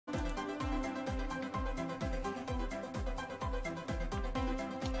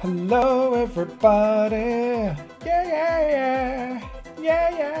Hello everybody! Yeah!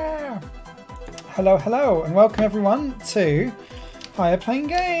 Hello and welcome everyone to Higher Playing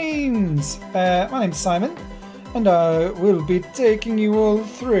Games! My name's Simon and I will be taking you all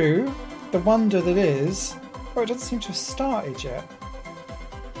through the wonder that is... Oh, it doesn't seem to have started yet.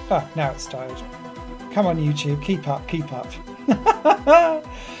 Ah, now it's started. Come on YouTube, keep up, keep up.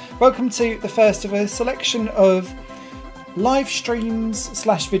 Welcome to the first of a selection of live streams /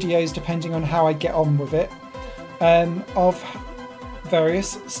 videos, depending on how I get on with it, of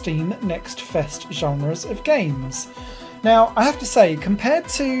various Steam Next Fest genres of games. Now, I have to say, compared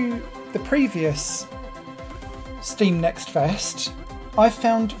to the previous Steam Next Fest, I've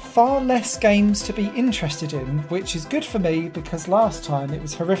found far less games to be interested in, which is good for me because last time it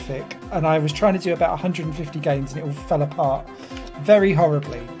was horrific and I was trying to do about 150 games and it all fell apart very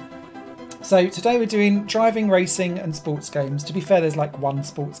horribly. So today we're doing driving, racing and sports games. To be fair, there's like one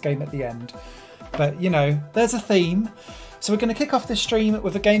sports game at the end, but you know, there's a theme. So we're going to kick off this stream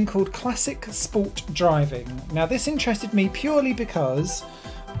with a game called Classic Sport Driving. Now this interested me purely because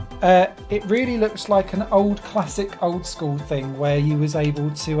it really looks like an old classic old school thing where you was able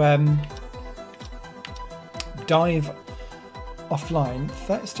to dive offline.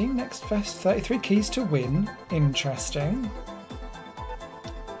 Steam Next Fest, 33 keys to win. Interesting.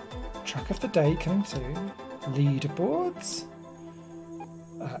 Track of the day coming through. Leaderboards.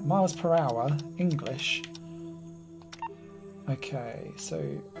 Miles per hour. English. Okay, so...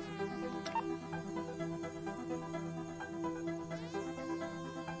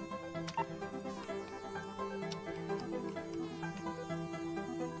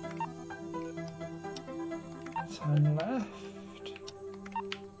 Turn left.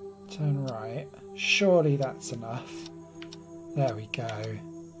 Turn right. Surely that's enough. There we go.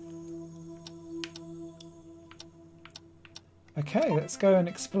 Okay, let's go and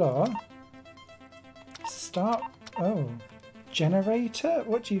explore. Start... Oh. Generator?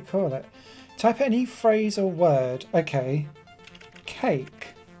 What do you call it? Type any phrase or word. Okay.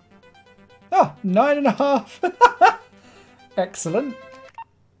 Cake. Oh, 9.5. Excellent.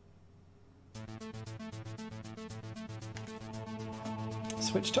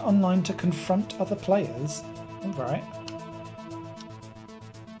 Switch to online to confront other players. Alright.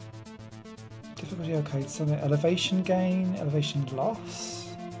 Difficulty okay, so elevation gain, elevation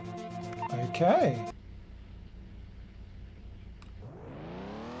loss. Okay.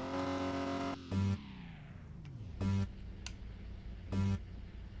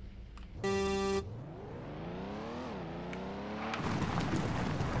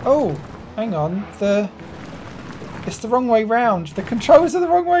 Oh, hang on. It's the wrong way round. The controls are the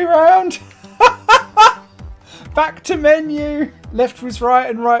wrong way round. Back to menu. Left was right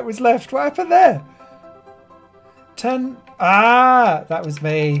and right was left. What happened there? 10. Ah, that was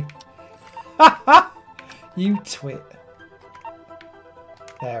me. You twit.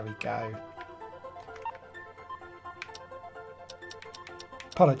 There we go.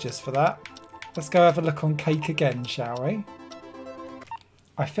 Apologies for that. Let's go have a look on cake again, shall we?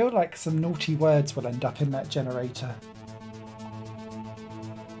 I feel like some naughty words will end up in that generator.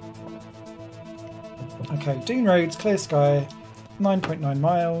 Okay, Dune Roads, clear sky, 9.9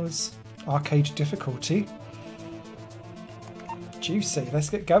 miles, arcade difficulty. Juicy, let's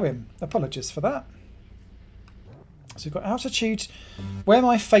get going. Apologies for that. So we've got altitude. Where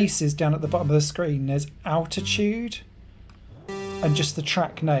my face is down at the bottom of the screen, there's altitude and just the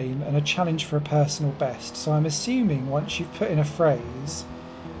track name and a challenge for a personal best. So I'm assuming once you've put in a phrase,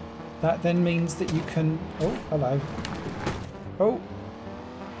 that then means that you can... Oh, hello. Oh.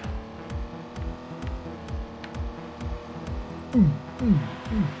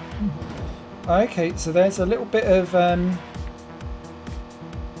 Okay, so there's a little bit of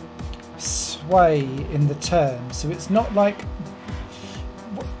sway in the turn. So it's not like...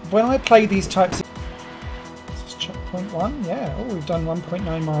 When I play these types of... This is checkpoint 1, yeah. Oh, we've done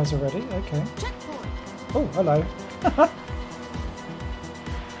 1.9 miles already. Okay. Oh, hello.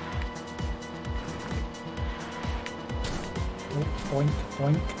 Boink,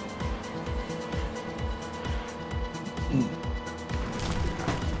 boink.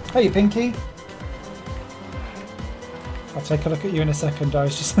 Hey, Pinky. I'll take a look at you in a second. I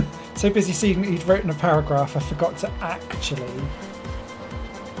was just so busy seeing that you'd written a paragraph, I forgot to actually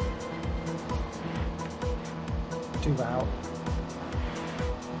do out.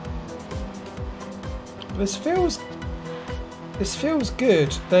 This feels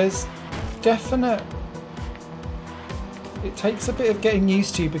good. There's definite... It takes a bit of getting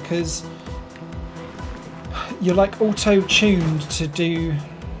used to because you're like auto-tuned to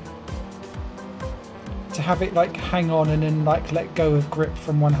to have it like hang on and then like let go of grip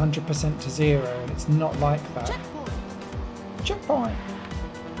from 100% to 0, and it's not like that. Checkpoint!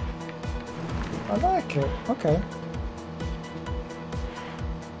 I like it. Okay.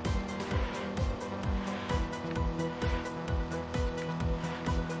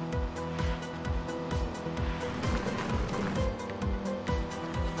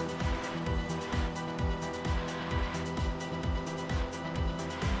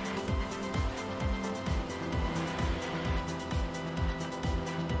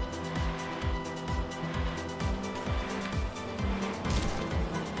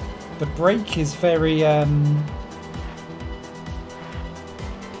 The brake is very no,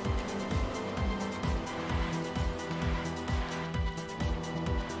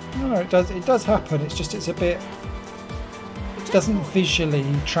 it does happen. It's just it's a bit, it doesn't visually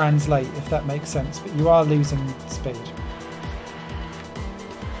translate, if that makes sense, but you are losing speed.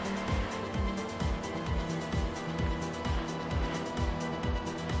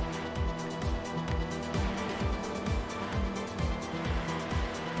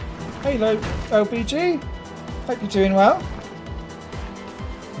 Hello, LBG. Hope you're doing well.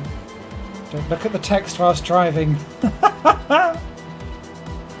 Don't look at the text whilst driving.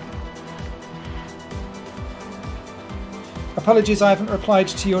 Apologies, I haven't replied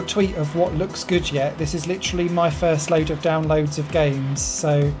to your tweet of what looks good yet. This is literally my first load of downloads of games,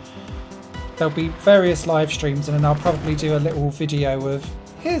 so there'll be various live streams, and then I'll probably do a little video of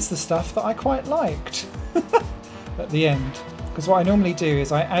here's the stuff that I quite liked at the end. Because what I normally do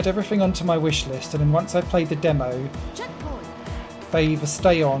is I add everything onto my wish list, and then once I've played the demo, they either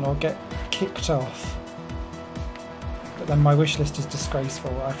stay on or get kicked off. But then my wish list is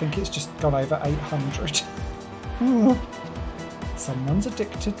disgraceful. I think it's just gone over 800. Someone's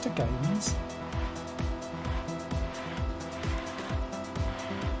addicted to games.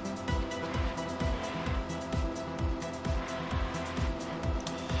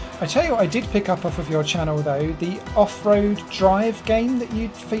 I tell you what I did pick up off of your channel though, the off-road drive game that you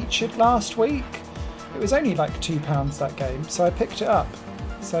featured last week. It was only like £2 that game, so I picked it up.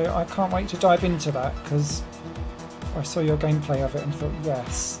 So I can't wait to dive into that, because I saw your gameplay of it and thought,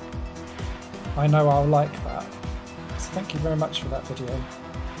 yes, I know I'll like that. So thank you very much for that video.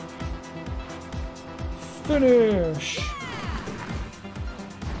 Finish!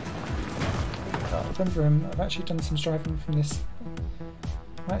 I remember I've actually done some driving from this.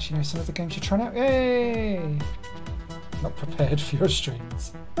 I actually know some of the games you're trying out. Yay! Not prepared for your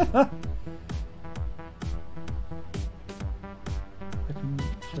streams. Open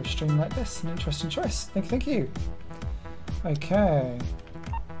for a stream like this, an interesting choice. Thank you. Okay.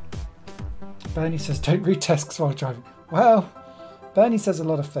 Bernie says don't read tasks while driving. Well, Bernie says a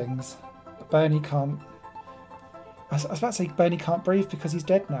lot of things, but Bernie can't. I was about to say Bernie can't breathe because he's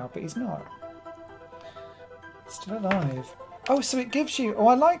dead now, but he's not. Still alive. Oh, so it gives you... Oh,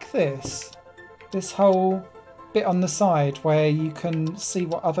 I like this. This whole bit on the side where you can see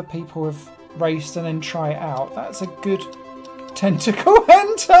what other people have raced and then try it out. That's a good tentacle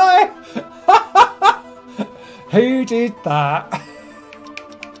hentai! Who did that?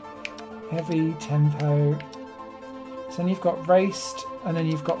 Heavy tempo. So then you've got raced and then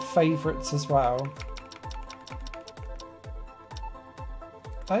you've got favourites as well.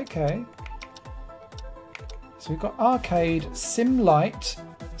 Okay. So we've got arcade, sim light,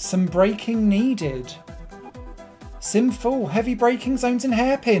 some braking needed. Sim full, heavy braking zones and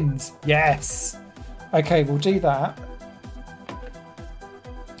hairpins. Yes. Okay, we'll do that.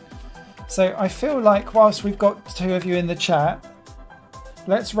 So I feel like whilst we've got two of you in the chat,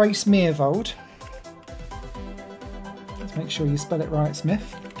 let's race Meervold. Let's make sure you spell it right,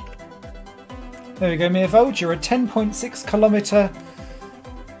 Smith. There we go, Meervold. You're a 10.6 kilometre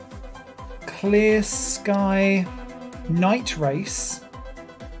clear sky night race.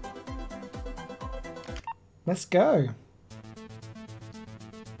 Let's go.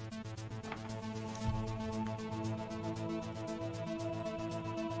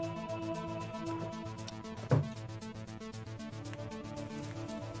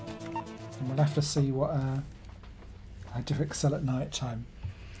 And we'll have to see what I do excel at night time.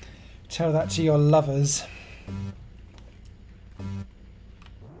 Tell that to your lovers.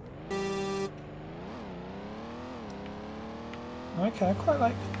 Okay, I quite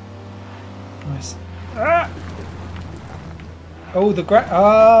like. Nice. Ah! Oh, the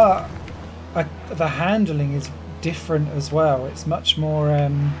the handling is different as well. It's much more.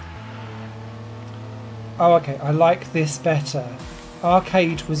 Oh, okay. I like this better.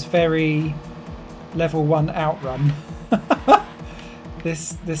 Arcade was very level 1 outrun.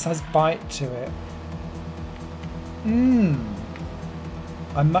 This has bite to it.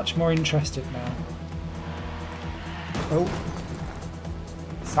 I'm much more interested now. Oh.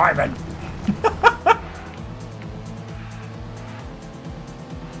 Simon!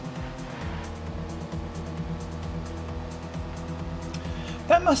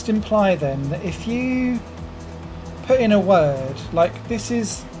 That must imply then that if you put in a word, like this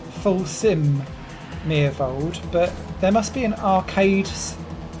is full sim Meervold, but there must be an arcade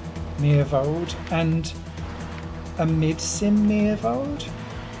Meervold and a mid-sim Meervold.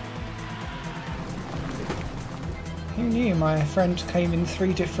 Who knew my friend came in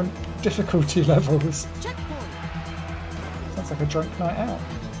 3 different difficulty levels? Sounds like a drunk night out.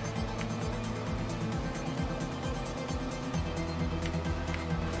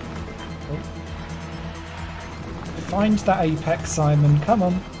 Oh. Find that apex, Simon, come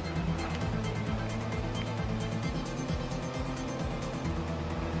on.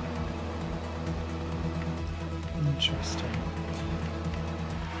 Interesting.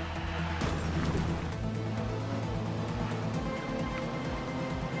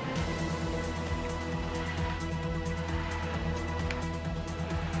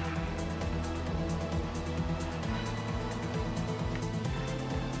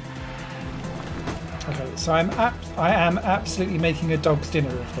 Okay, so I am absolutely making a dog's dinner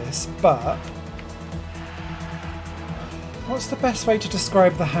of this, but what's the best way to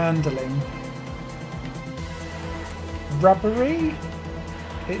describe the handling? Rubbery?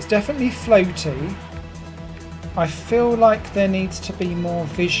 It's definitely floaty. I feel like there needs to be more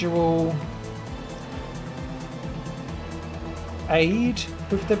visual aid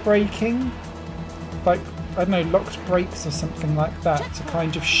with the braking, like, I don't know, locked brakes or something like that to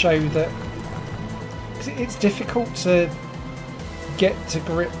kind of show that, because it's difficult to get to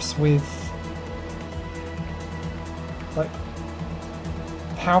grips with like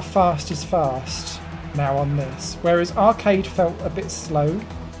how fast is fast now on this, whereas arcade felt a bit slow.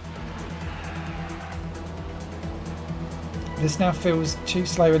 This now feels too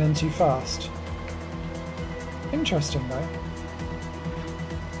slow and then too fast. Interesting though.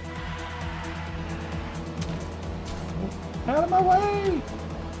 Out of my way!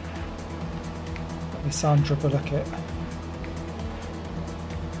 Let me Sandra Bullock it.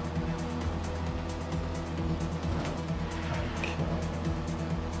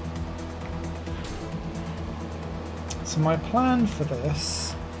 So my plan for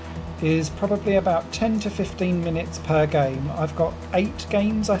this is probably about 10 to 15 minutes per game. I've got 8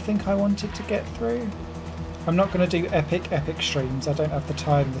 games I think I wanted to get through. I'm not going to do epic streams, I don't have the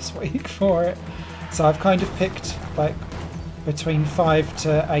time this week for it. So I've kind of picked like between 5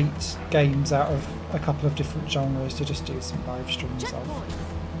 to 8 games out of a couple of different genres to just do some live streams of.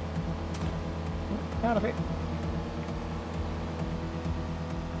 Out of it.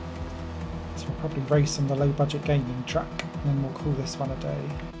 So we'll probably race on the low budget gaming track and then we'll call this one a day.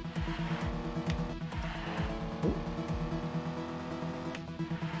 Ooh.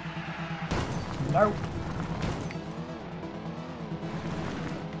 No!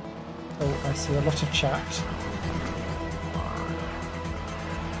 Oh, I see a lot of chat.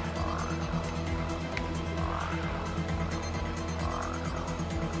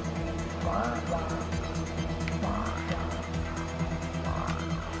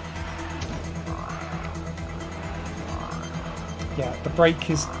 Yeah, the brake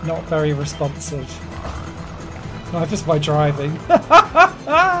is not very responsive. Neither is my driving. Okay,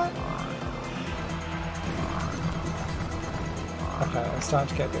 I'm starting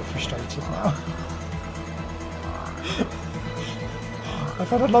to get a bit frustrated now. I've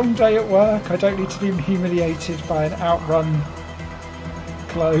had a long day at work. I don't need to be humiliated by an outrun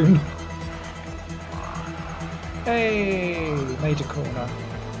clone. Hey, made a corner.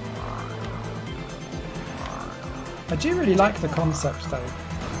 I do really like the concept though.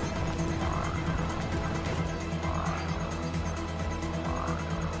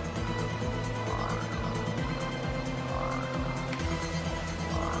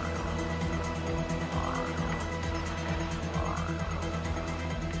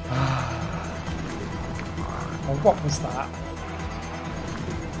 Oh, what was that?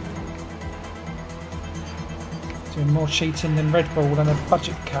 Doing more cheating than Red Bull and a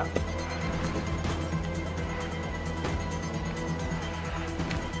budget cap.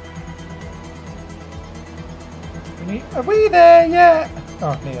 Are we there yet?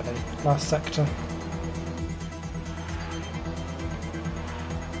 Oh, nearly. Last sector.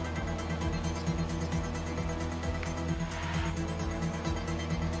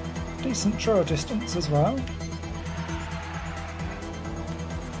 Decent draw distance as well.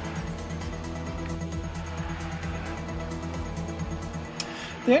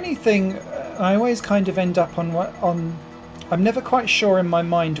 The only thing I always kind of end up on I'm never quite sure in my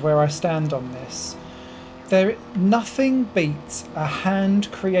mind where I stand on this. Nothing beats a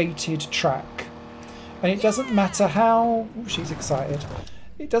hand-created track, and it doesn't matter how... Oh, she's excited.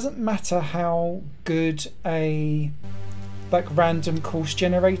 It doesn't matter how good a random course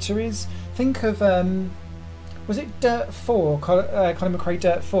generator is. Think of was it Dirt 4, Colin McRae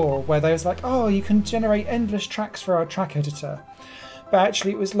Dirt 4, where they was like, oh, you can generate endless tracks for our track editor. But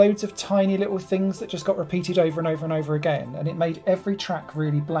actually it was loads of tiny little things that just got repeated over and over and over again, and it made every track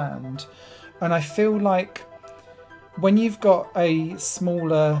really bland. And I feel like when you've got a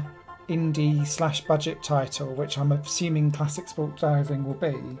smaller indie / budget title, which I'm assuming Classic Sport Diving will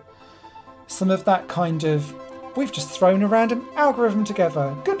be, some of that kind of, we've just thrown a random algorithm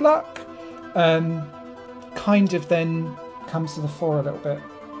together, good luck, kind of then comes to the fore a little bit.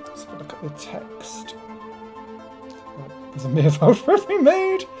 Let's have a look at the text. Oh, there's a mere folder being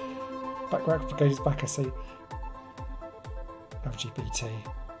made. Background goes back, I see. LGBT.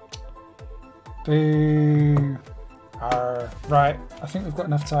 Boo. Right, I think we've got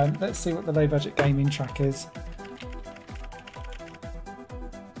enough time. Let's see what the low budget gaming track is.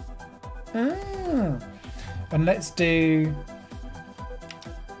 And let's do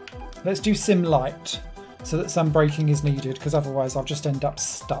Sim Light, so that some braking is needed, because otherwise I'll just end up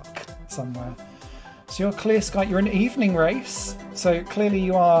stuck somewhere. So you're Clear Sky, you're an evening race, so clearly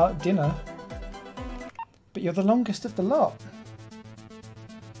you are dinner, but you're the longest of the lot.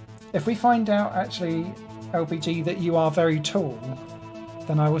 If we find out actually, LBG, that you are very tall,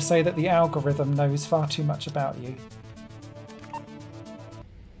 then I will say that the algorithm knows far too much about you.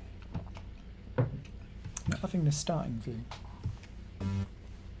 Not loving the starting view.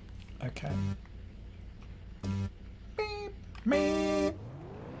 Okay. Beep, beep.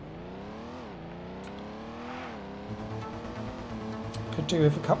 Could do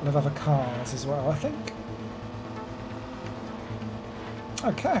with a couple of other cars as well, I think.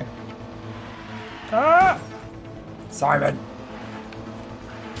 Okay. Ah! Simon!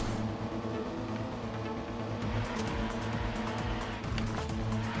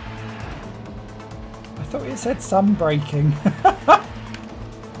 I thought it said some braking.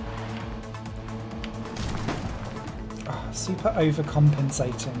 Oh, super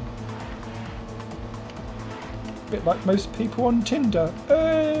overcompensating. A bit like most people on Tinder.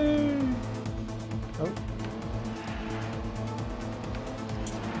 Hey! Oh.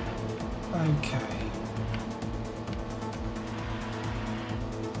 Okay.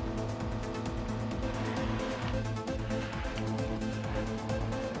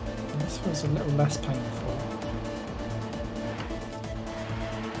 This feels a little less painful.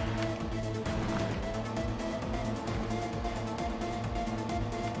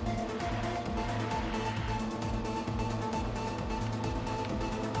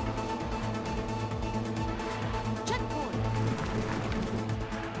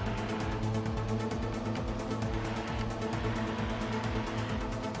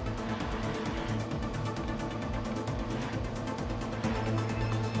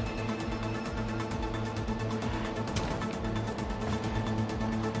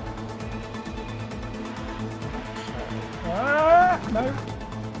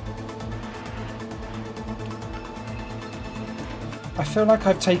 I feel like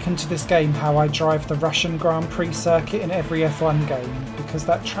I've taken to this game how I drive the Russian Grand Prix circuit in every F1 game, because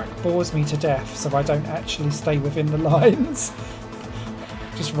that track bores me to death, so I don't actually stay within the lines.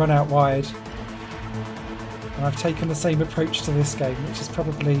 Just run out wide. And I've taken the same approach to this game, which is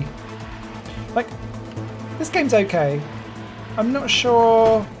probably... like, this game's okay. I'm not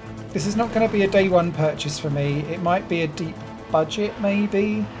sure... This is not going to be a day one purchase for me. It might be a deep budget,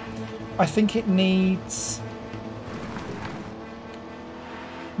 maybe. I think it needs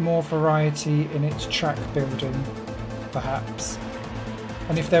more variety in its track building, perhaps.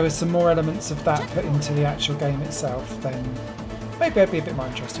 And if there was some more elements of that put into the actual game itself, then maybe I'd be a bit more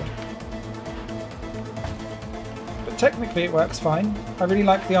interested. But technically it works fine. I really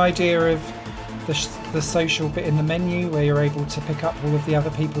like the idea of the social bit in the menu, where you're able to pick up all of the other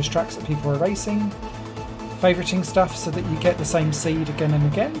people's tracks that people are racing, favouriting stuff so that you get the same seed again and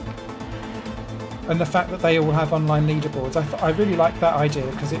again. And the fact that they all have online leaderboards, I really like that idea,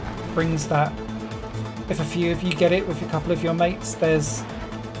 because it brings that, if a few of you get it with a couple of your mates, there's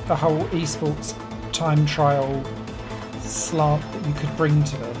a whole esports time trial slant that you could bring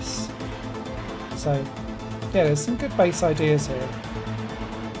to this. So yeah, there's some good base ideas here.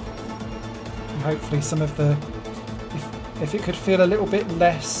 And hopefully some of the, if it could feel a little bit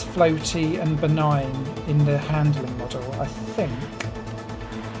less floaty and benign in the handling model, I think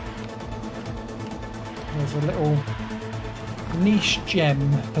there's a little niche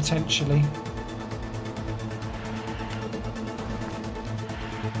gem, potentially.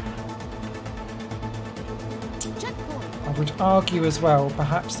 I would argue as well,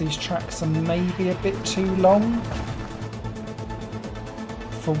 perhaps these tracks are maybe a bit too long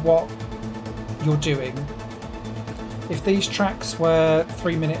for what you're doing. If these tracks were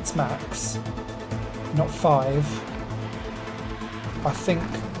 3 minutes max, not 5, I think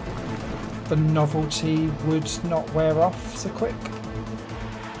the novelty would not wear off so quick.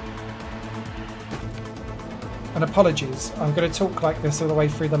 And apologies, I'm going to talk like this all the way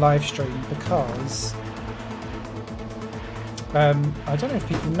through the live stream because I don't know if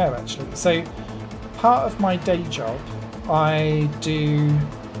people know actually. So part of my day job, I do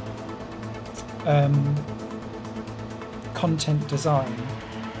content design.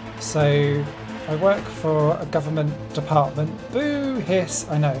 So I work for a government department. Boo, hiss,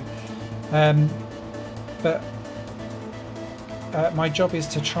 I know. But my job is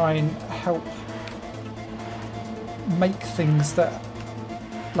to try and help make things that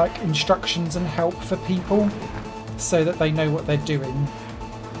like instructions and help for people so that they know what they're doing.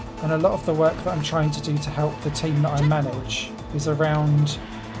 And a lot of the work that I'm trying to do to help the team that I manage is around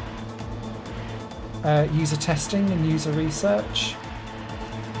user testing and user research.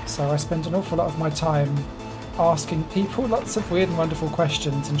 So I spend an awful lot of my time asking people lots of weird and wonderful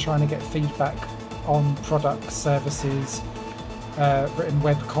questions and trying to get feedback on products, services, written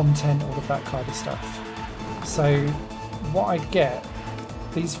web content, all of that kind of stuff. So what I get,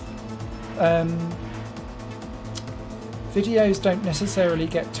 these videos don't necessarily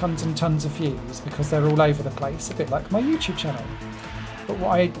get tons and tons of views because they're all over the place, a bit like my YouTube channel. But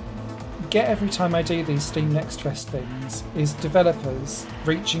what I get every time I do these Steam Next Fest things is developers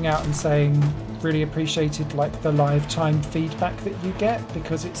reaching out and saying really appreciated like the live time feedback that you get,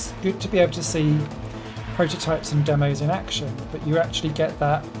 because it's good to be able to see prototypes and demos in action, but you actually get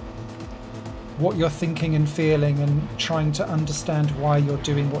that what you're thinking and feeling and trying to understand why you're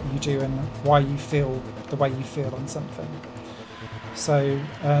doing what you do and why you feel the way you feel on something. So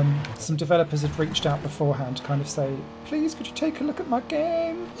some developers had reached out beforehand to kind of say, please could you take a look at my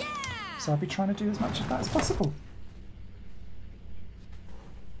game? Yeah! So I'll be trying to do as much of that as possible.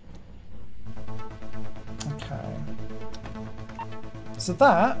 Okay. So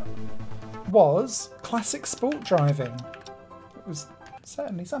that was classic sport driving. It was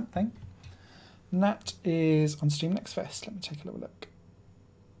certainly something. And that is on Steam Next Fest. Let me take a little look.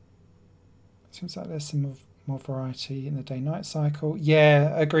 Seems like there's some more variety in the day-night cycle.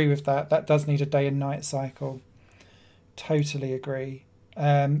 Yeah, I agree with that. That does need a day and night cycle. Totally agree.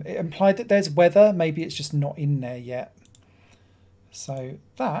 It implied that there's weather. Maybe it's just not in there yet. So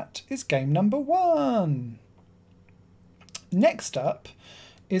that is game number 1. Next up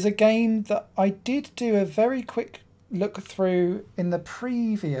is a game that I did do a very quick look through in the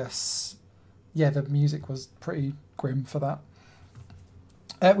previous... Yeah, the music was pretty grim for that.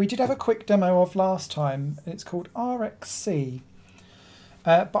 We did have a quick demo of last time, and it's called RXC.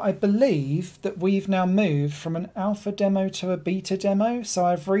 But I believe that we've now moved from an alpha demo to a beta demo, so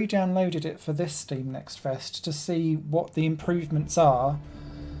I've re-downloaded it for this Steam Next Fest to see what the improvements are.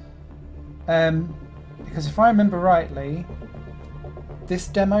 Because if I remember rightly, this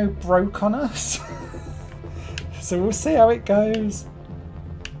demo broke on us. So we'll see how it goes.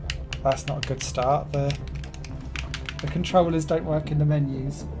 That's not a good start. The controllers don't work in the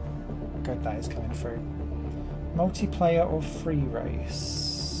menus. Good, that is coming through. Multiplayer or free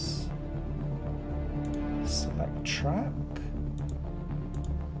race? Select track.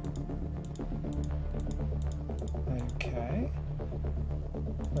 Okay.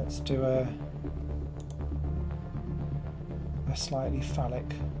 Let's do a slightly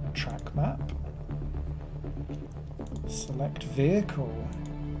phallic track map. Select vehicle.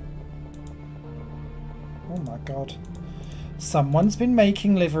 Oh my god. Someone's been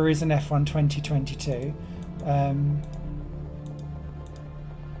making liveries in F1 2022. Oh,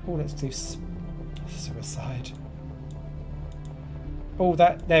 let's do suicide. Oh,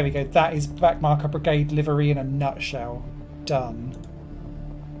 there we go. That is Backmarker Brigade livery in a nutshell. Done.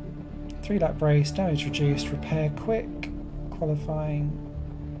 3-lap race, damage reduced, repair quick, qualifying.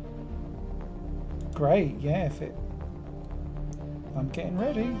 Great, yeah, I'm getting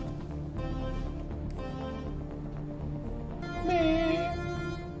ready.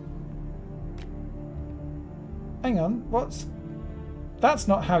 Hang on, that's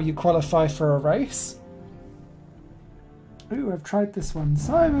not how you qualify for a race. Ooh, I've tried this one.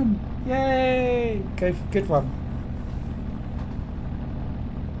 Simon! Yay! Good one.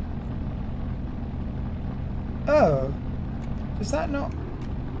 Oh. Is that not...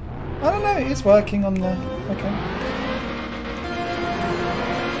 I don't know, it is working on the... Okay.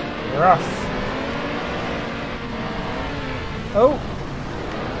 Rough. Oh!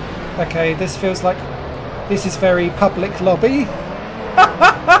 Okay, this feels like This is very public lobby.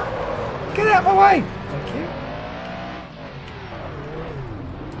 Get out of my way! Thank you.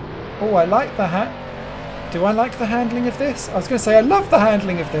 Oh, I like the hat. Do I like the handling of this? I was going to say I love the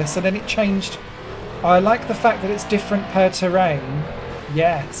handling of this, and then it changed. I like the fact that it's different per terrain.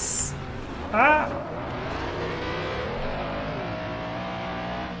 Yes. Ah!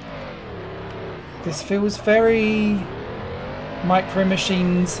 This feels very Micro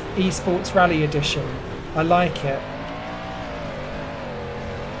Machines Esports Rally Edition. I like it.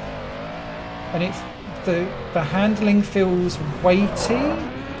 And it's the handling feels weighty.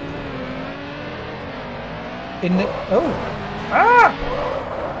 In the all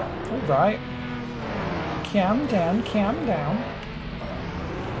right. Calm down, calm down.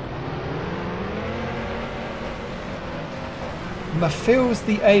 I feels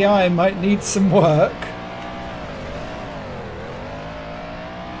the AI might need some work.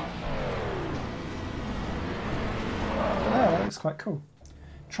 Oh, that looks quite cool.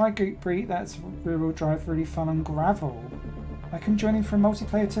 Try LBRY, that's rear-wheel drive, really fun on gravel. I can join in for a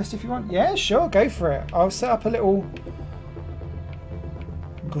multiplayer test if you want. Yeah, sure, go for it. I'll set up a little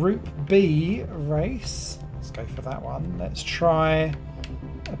Group B race. Let's go for that one. Let's try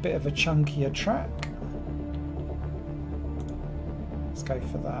a bit of a chunkier track. Let's go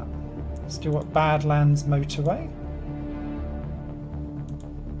for that. Let's do what Badlands Motorway.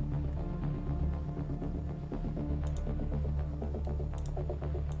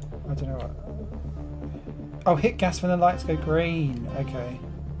 I don't know what. Oh, hit gas when the lights go green. Okay.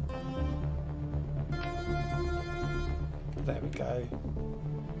 There we go.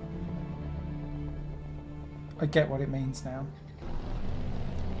 I get what it means now.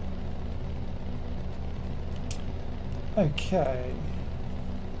 Okay.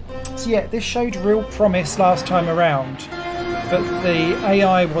 So yeah, this showed real promise last time around, but the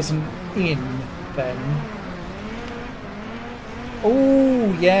AI wasn't in then.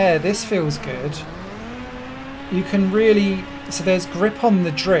 Oh yeah, this feels good. You can really... So there's grip on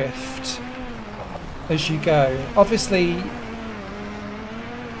the drift as you go. Obviously...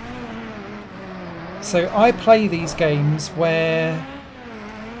 So I play these games where...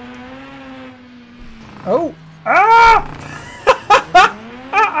 Oh! Ah!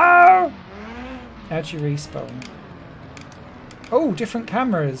 Uh-oh! How'd you respawn? Oh, different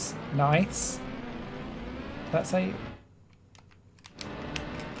cameras. Nice. That's a...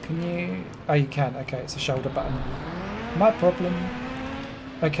 Can you... Oh, you can. Okay, it's a shoulder button. My problem.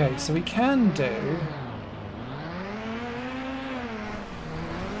 Okay, so we can do...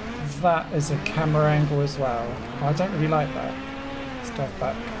 that as a camera angle as well. I don't really like that. Let's dive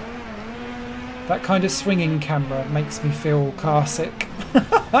back. That kind of swinging camera makes me feel car sick.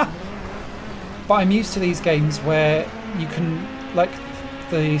 But I'm used to these games where you can, like,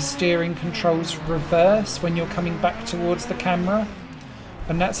 the steering controls reverse when you're coming back towards the camera.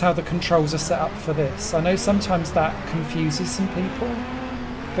 And that's how the controls are set up for this. I know sometimes that confuses some people,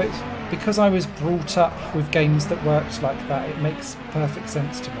 but because I was brought up with games that worked like that, it makes perfect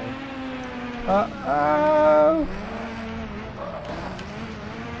sense to me. Uh-oh!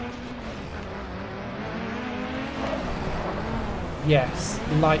 Yes,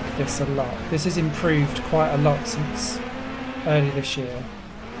 like this a lot. This has improved quite a lot since early this year.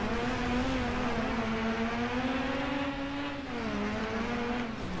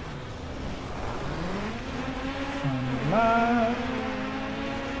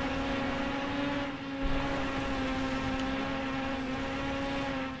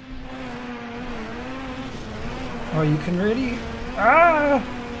 Oh, you can really... Ah!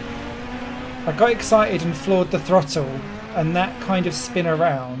 I got excited and floored the throttle, and that kind of spin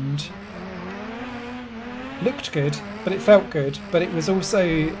around looked good, but it felt good, but it was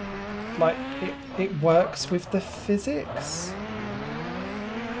also like it works with the physics.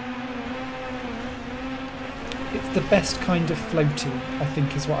 It's the best kind of floaty, I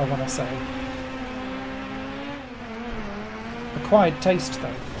think, is what I want to say. Acquired taste,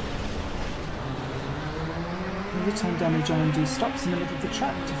 though. Return damage on do stops in the middle of the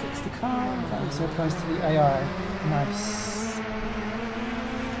track to fix the car. That also applies to the AI. Nice.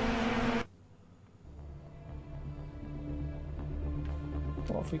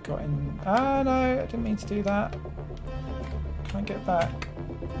 What have we got in? Ah, no, I didn't mean to do that. Can't get back.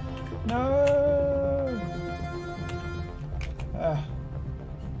 No!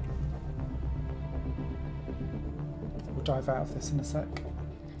 We'll dive out of this in a sec.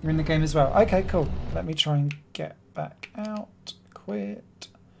 You're in the game as well. Okay, cool. Let me try and get back out. Quit.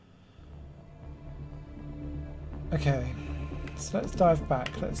 Okay, so let's dive back.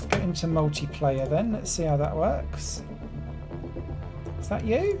 Let's get into multiplayer then. Let's see how that works. Is that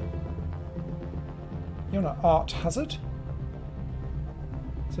you? You're not art hazard.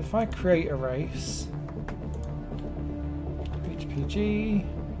 So if I create a race, HPG,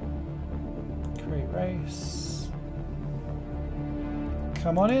 create race,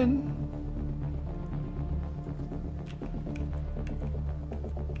 come on in.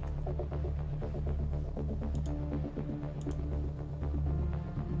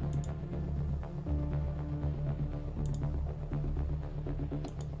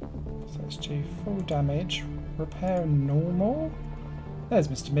 So let's do full damage, repair normal. There's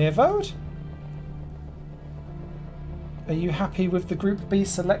Mr. Meervold. Are you happy with the Group B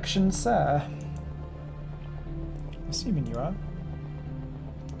selection, sir? Assuming you are.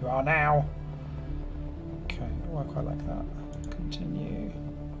 You are now. Okay, oh, I quite like that. Continue.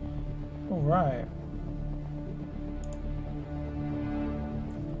 Alright.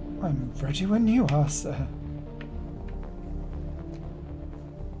 I'm ready when you are, sir.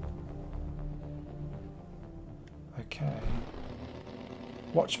 Okay.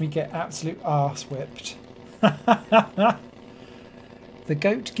 Watch me get absolute arse whipped. The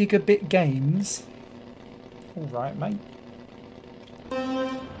Goat Gigabit Games. Alright, mate.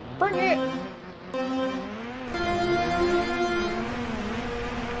 Bring it!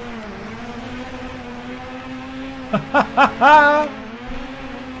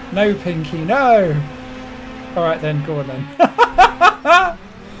 No, Pinky, no! Alright then, go on then.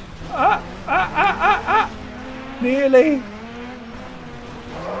 Nearly!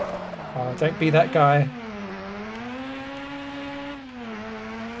 Oh, don't be that guy.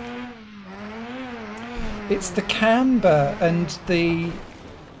 It's the camber and the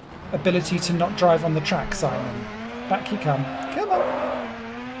ability to not drive on the track, Simon. Back you come. Come on.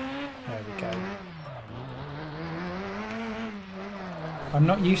 There we go. I'm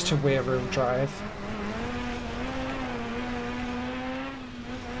not used to rear-wheel drive.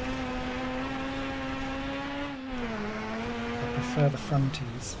 I prefer the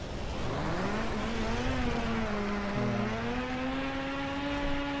fronties.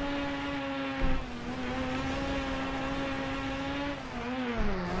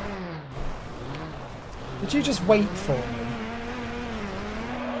 Did you just wait for me?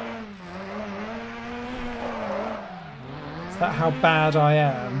 Is that how bad I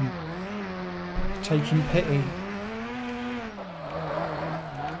am? Taking pity.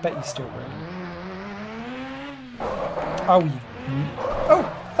 I bet you still win. Oh, you... Oh,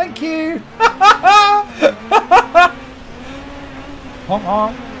 thank you! Honk,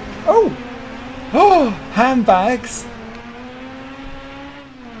 honk. Oh! Oh, handbags!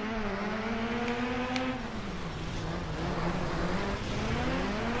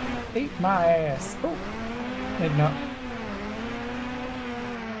 Eat my ass. Oh, maybe not.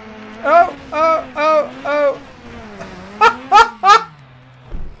 Oh, oh, oh, oh.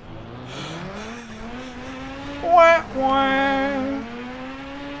 Wah, wah.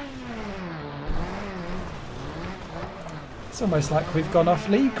 It's almost like we've gone off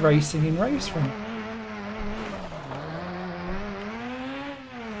league racing in race room.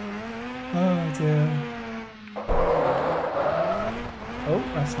 Oh dear. Oh,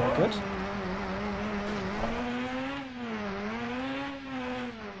 that's not good.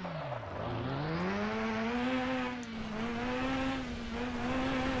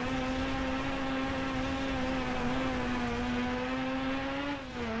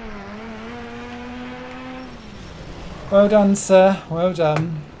 Well done, sir. Well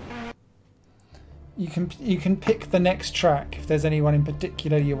done. You can pick the next track if there's anyone in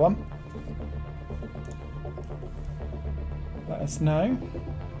particular you want. Let us know. Do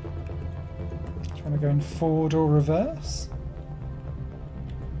you want to go in forward or reverse?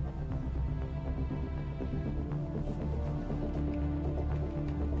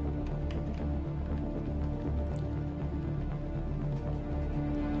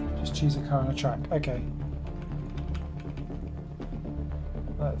 Just choose a car on a track. Okay.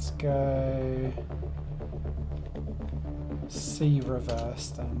 Let's go C reverse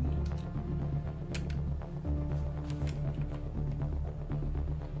then.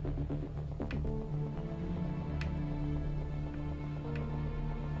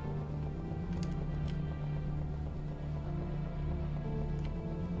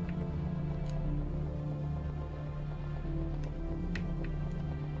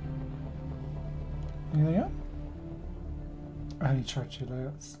 Anything else? I only tried 2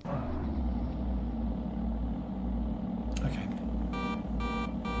 layouts. Okay.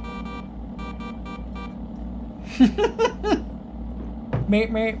 Meep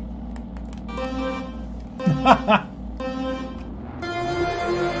meep.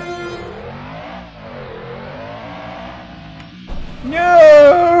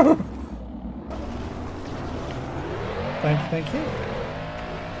 No! Thank you, thank you.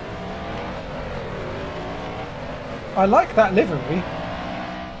 I like that livery.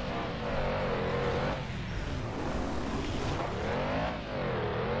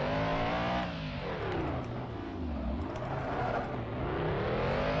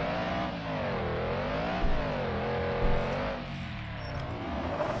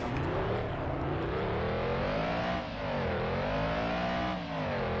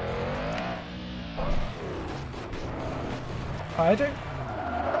 I don't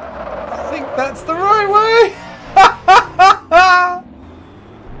think that's the right way.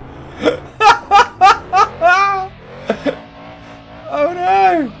 Oh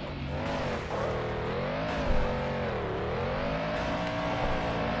no!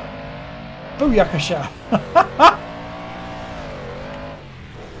 Booyakasha!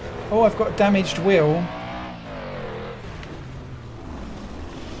 Oh, I've got a damaged wheel.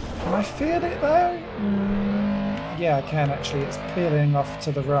 Can I feel it though? Yeah, I can actually. It's peeling off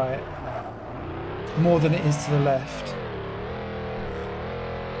to the right more than it is to the left.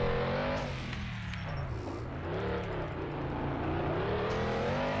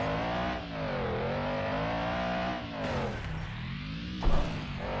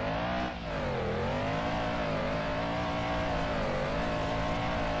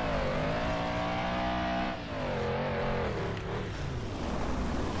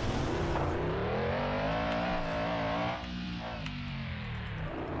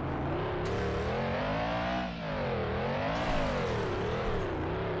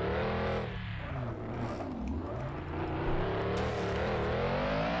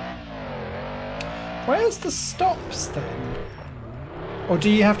 Where's the stops then? Or do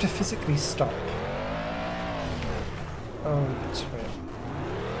you have to physically stop? Oh, that's weird.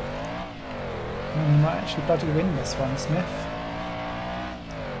 You might actually bloody win this one, Smith.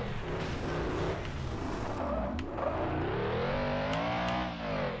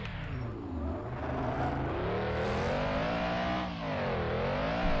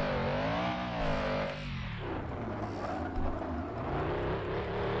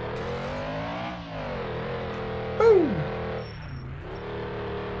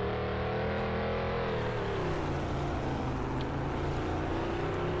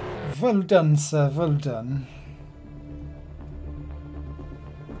 Well done, sir, well done.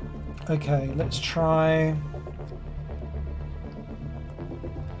 Okay, let's try...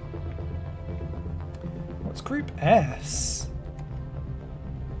 What's Group S?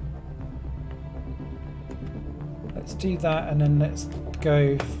 Let's do that and then let's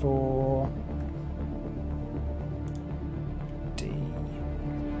go for... D.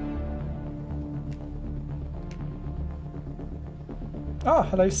 Oh,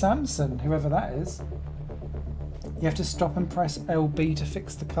 hello Samson, whoever that is. You have to stop and press LB to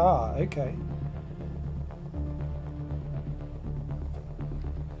fix the car. Okay.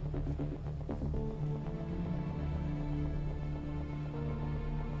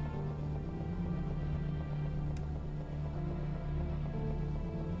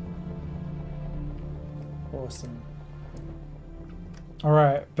 Awesome. All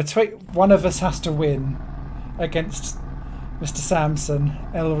right, between one of us has to win against Mr. Samson,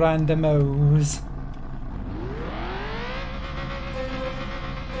 El Randamos.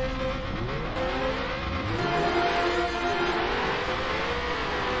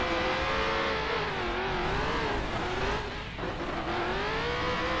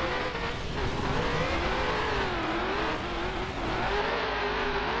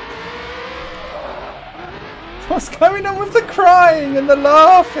 What's going on with the crying and the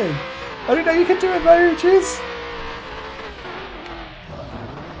laughing? I didn't know you could do emojis.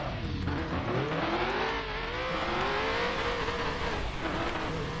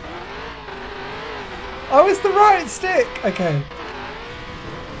 Oh, it's the right stick. Okay.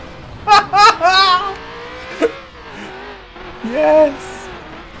 Yes.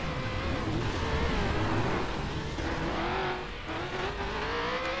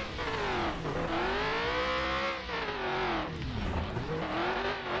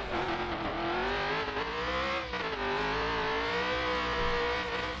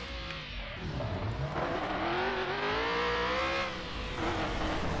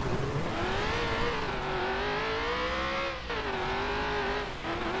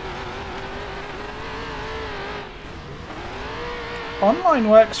 Online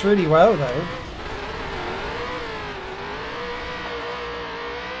works really well though.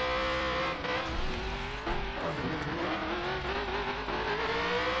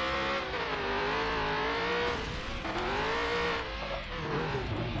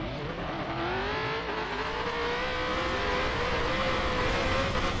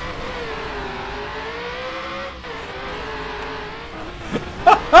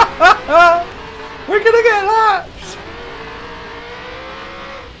 We're gonna get lapped!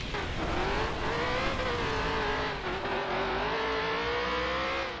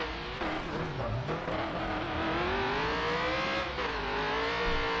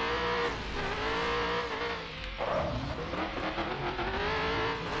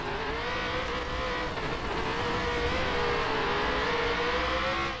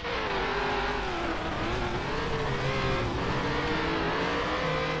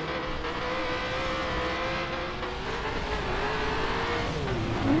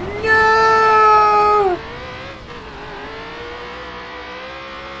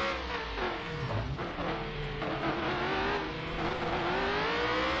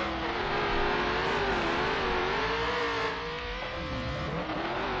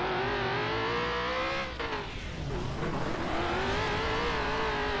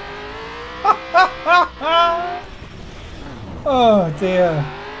 Oh dear.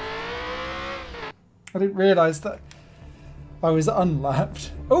 I didn't realise that I was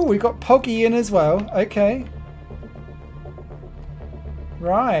unlapped. Oh, we got Poggy in as well. Okay.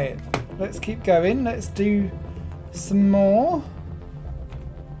 Right. Let's keep going. Let's do some more.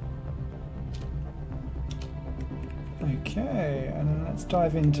 Okay, and then let's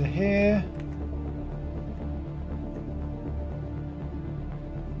dive into here.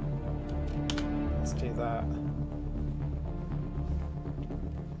 Let's do that.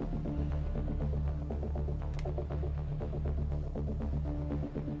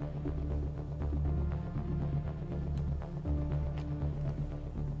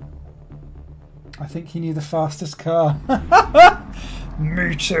 I think he knew the fastest car.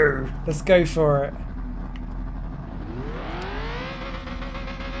 Me too. Let's go for it.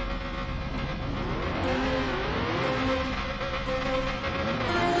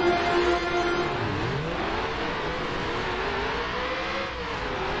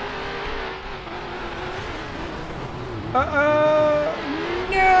 No!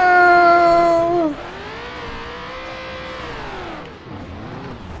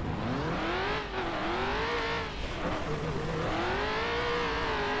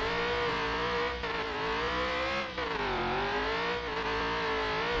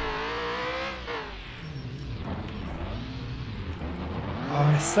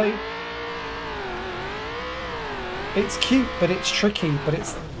 Oh, so it's cute, but it's tricky, but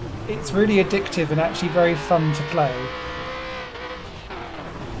it's really addictive and actually very fun to play.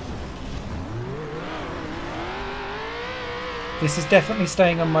 This is definitely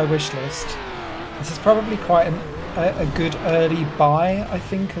staying on my wish list. This is probably quite a good early buy, I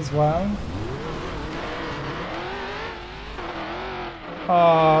think, as well.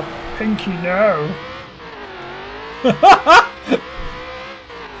 Ah, Pinky, no.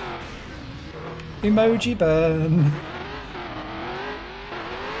 Emoji burn.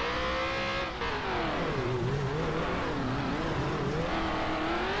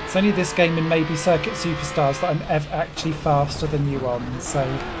 It's only this game and maybe Circuit Superstars that I'm actually faster than you on, so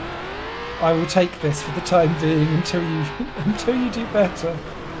I will take this for the time being until you do better.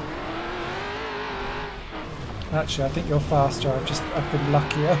 Actually, I think you're faster. I've been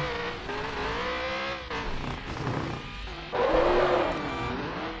luckier.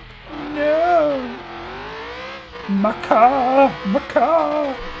 No, my car, my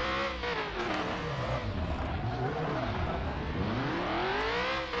car.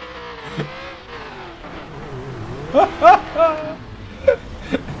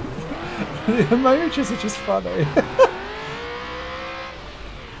 The emojis are just funny.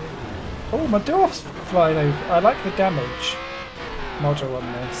 Oh, my door's flying over. I like the damage model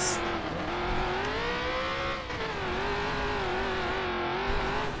on this.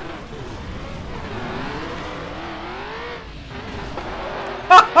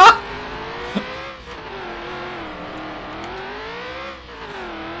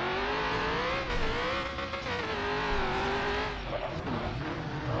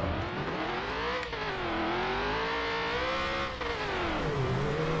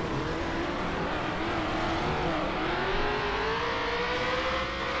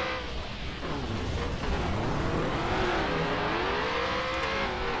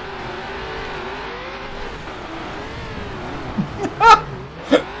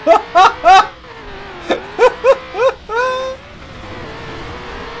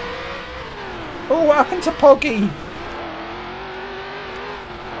 Oh, what happened to Poggy?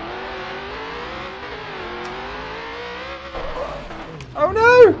 Oh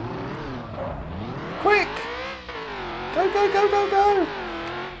no! Quick! Go, go, go, go, go!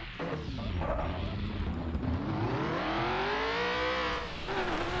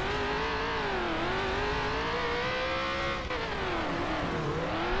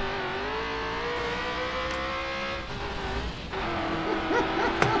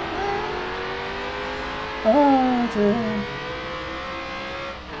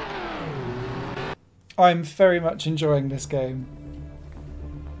 I'm very much enjoying this game.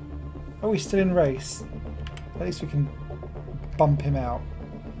 Are we still in race? At least we can bump him out.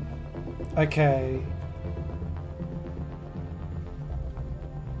 Okay.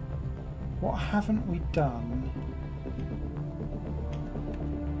 What haven't we done?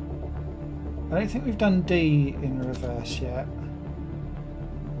 I don't think we've done D in reverse yet.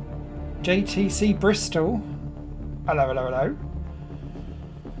 JTC Bristol. Hello, hello, hello.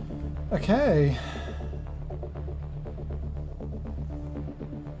 Okay.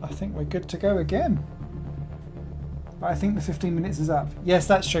 I think we're good to go again. I think the 15 minutes is up. Yes,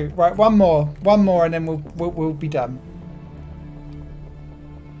 that's true. Right, one more, and then we'll be done.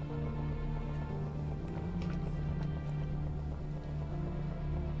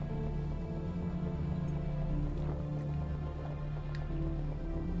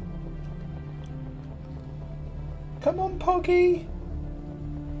 Come on, Poggy.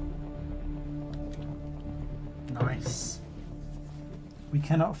 Nice. We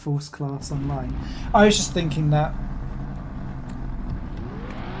cannot force class online. I was just thinking that.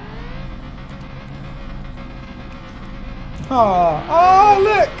 Oh,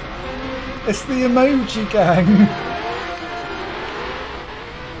 look! It's the emoji gang.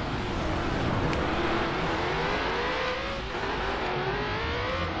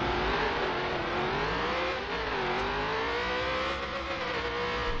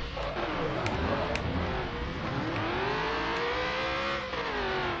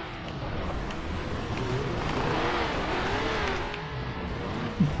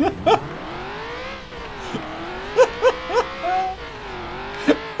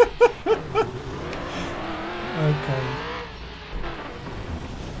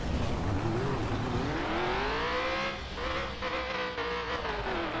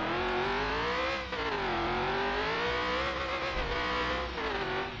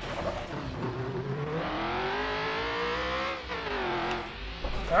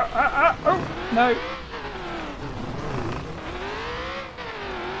 Oh, no.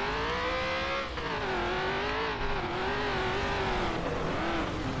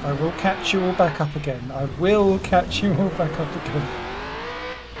 I will catch you all back up again. I will catch you all back up again.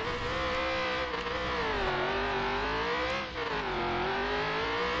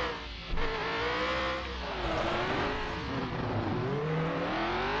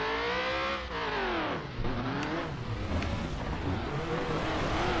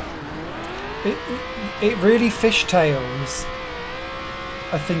 It really fishtails,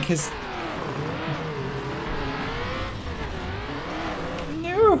 I think is...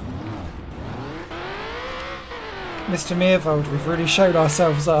 No! Mr. Meervold, we've really showed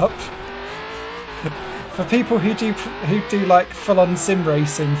ourselves up. For people who do like full-on sim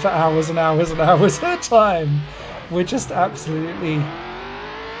racing for hours and hours and hours at a time, we're just absolutely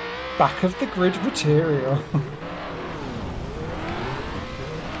back of the grid material.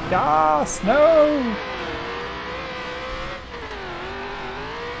 Yes! No!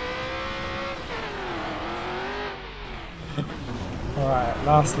 Alright,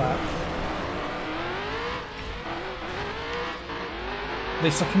 last lap. At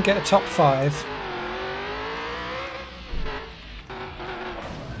least I can get a top 5.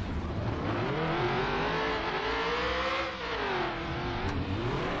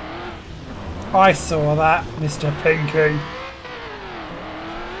 I saw that, Mr. Pinky.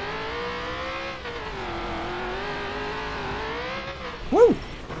 Woo!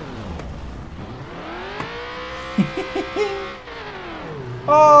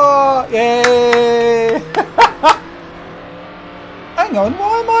 Oh, yay! Hang on,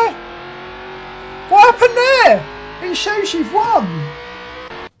 why am I... What happened there? It shows you've won.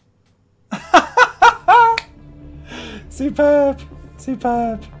 Superb,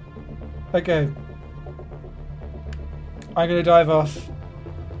 superb. Okay. I'm going to dive off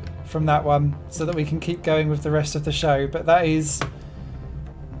from that one so that we can keep going with the rest of the show, but that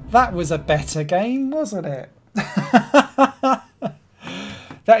was a better game, wasn't it?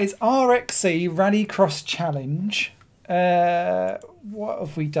 That is RXC Rallycross Challenge. What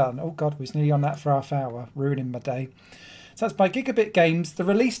have we done? Oh god, we was nearly on that for half hour, ruining my day. So that's by Gigabit Games. The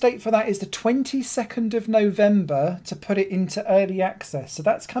release date for that is the 22nd of November to put it into early access. So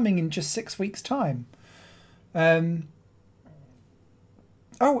that's coming in just 6 weeks' time. Oh,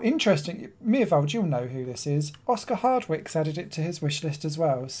 interesting. Meervold, you'll know who this is. Oscar Hardwick's added it to his wish list as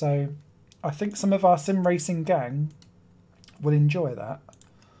well. So I think some of our sim racing gang will enjoy that.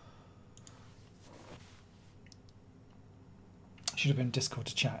 Should have been Discord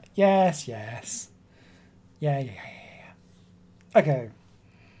to chat. Yes, yes. Yeah. Okay.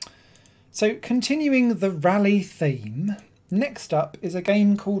 So continuing the rally theme, next up is a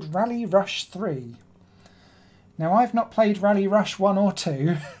game called Rally Rush 3. Now, I've not played Rally Rush 1 or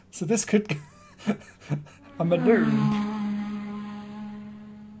 2, so this could... I'm a noob.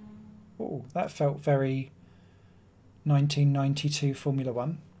 Oh, that felt very 1992 Formula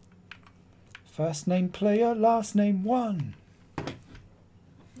 1. First name player, last name one.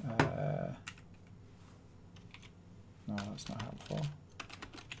 No, that's not helpful.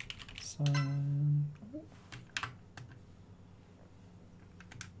 Smith.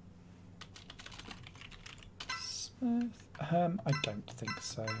 I don't think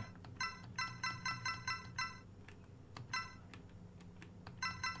so.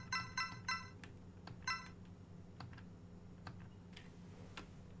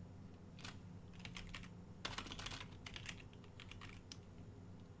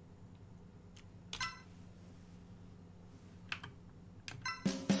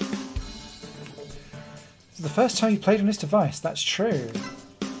 The first time you played on this device, that's true.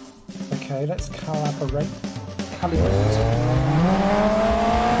 Okay, let's collaborate. It's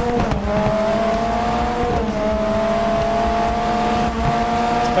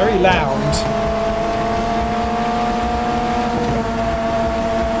very loud.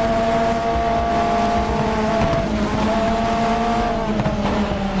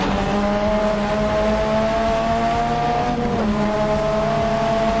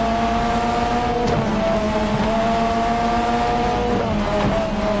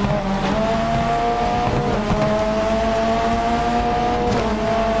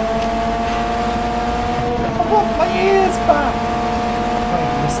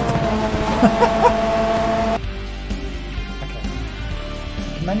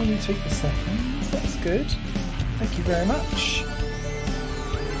 Tweak the settings, that's good. Thank you very much.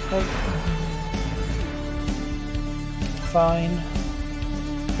 Fine.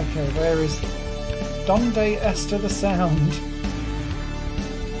 Okay, where is Donde Esther the sound?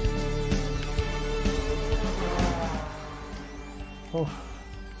 Oh,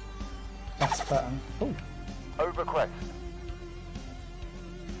 that's better. Oh. Overquest.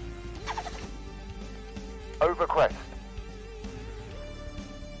 Overquest.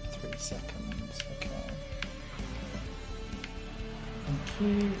 3 seconds, okay. Thank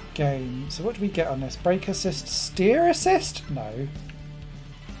you. Game. So what do we get on this? Brake assist, steer assist? No.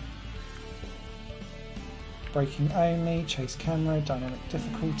 Braking only, chase camera, dynamic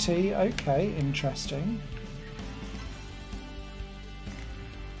difficulty. Okay, interesting.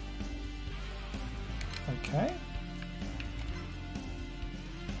 Okay.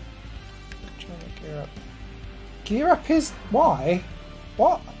 Try to gear up. Gear up is why?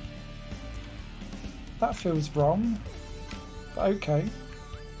 What? That feels wrong. But okay.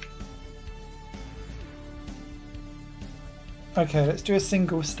 Okay, let's do a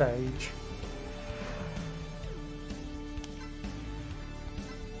single stage.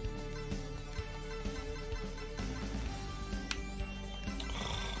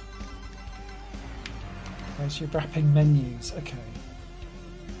 There's your wrapping menus. Okay.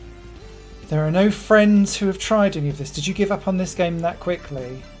 There are no friends who have tried any of this. Did you give up on this game that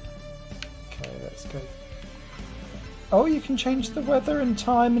quickly? Okay, let's go. Oh, you can change the weather and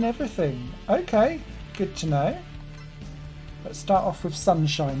time and everything. Okay, good to know. Let's start off with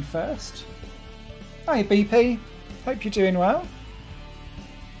sunshine first. Hi BP, hope you're doing well.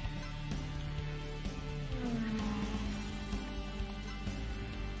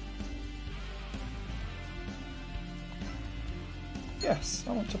 Yes,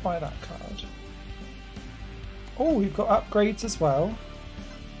 I want to buy that card. Oh, we've got upgrades as well.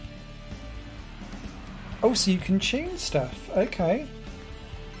 Oh, so you can tune stuff. Okay.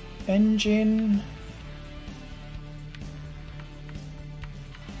 Engine.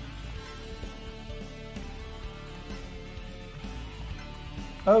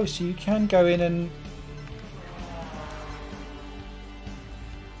 Oh, so you can go in and...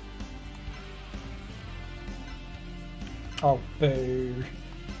 Oh, boo.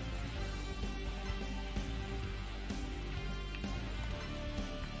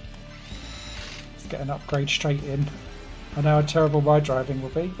 Let's get an upgrade straight in. I know how terrible my driving will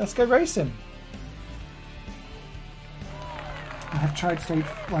be. Let's go racing. I have tried stage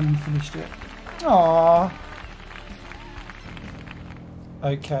 1 and finished it. Aww.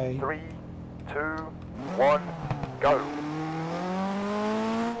 Okay. 3, 2, 1, go.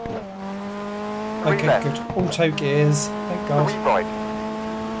 Okay, left. good. Auto gears. Thank God. 3 right.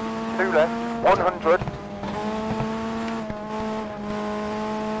 2 left. 100.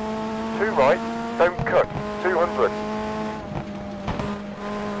 2 right. Don't cut. 200.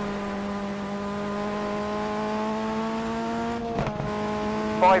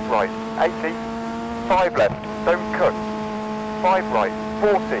 5 right. 80. 5 left. Don't cut. 5 right.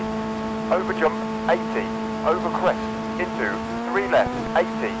 40. Over jump. 80. over crest, into 3 left, 80.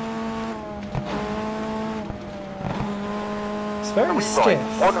 It's very 3 stiff.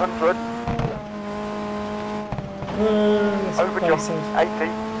 right, 100. Over jump, 80.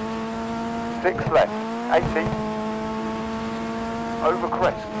 6 left, 80. Over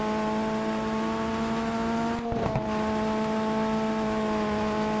crest.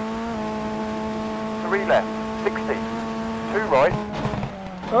 3 left, 60. 2 right.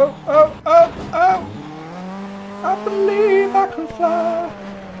 Oh, oh, oh, oh! I believe I can fly.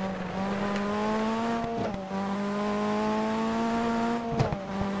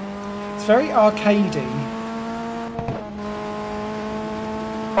 It's very arcadey.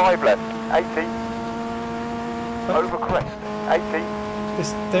 5 left, 80. Over crest, 80.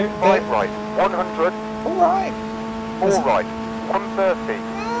 This, 5 right, 100. All right. 4 right, 130.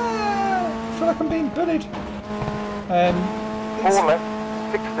 Ah, I feel like I'm being bullied. 4 left,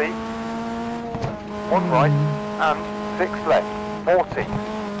 60. 1 right, and 6 left, 40.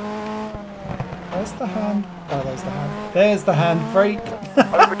 Where's the hand? Oh, there's the hand. There's the hand brake.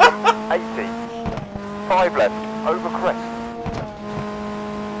 Over jump, 80. 5 left, over crest.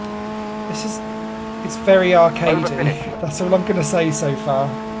 This is, it's very arcadey. Overfinish. That's all I'm going to say so far.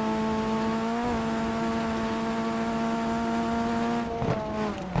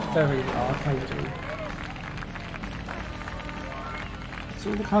 Very arcadey. So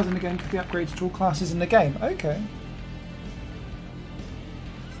all the cars in the game could be upgraded to all classes in the game. Okay.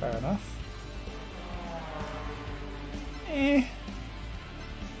 Fair enough.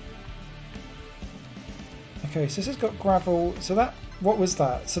 Okay, so this has got gravel. So that, what was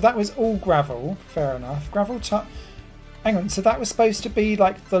that? So that was all gravel. Fair enough. Gravel top. Hang on. So that was supposed to be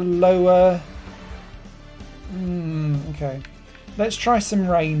like the lower. Okay. Let's try some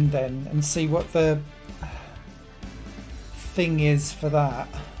rain then and see what the thing is for that,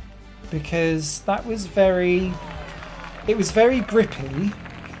 because that was very. It was very grippy.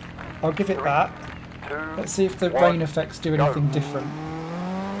 I'll give it that. Let's see if the rain effects do anything different.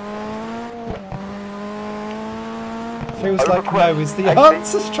 Feels like no is the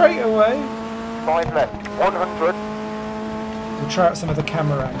answer straight away. 5 left, 100. We'll try out some of the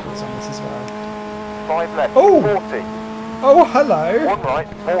camera angles on this as well. 5 left, Oh! 40. Oh, hello! 1 right,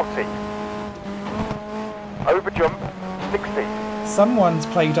 40. Over jump, 60. Someone's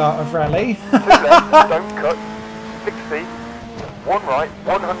played Art of Rally. 2 left, don't cut, 60. 1 right,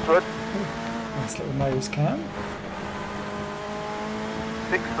 100. Nice little nose cam.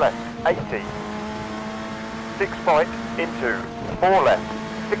 6 left, 80. 6 right, into 4 left,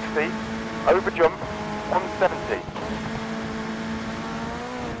 60. Over jump, 170.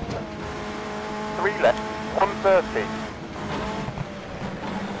 3 left, 130.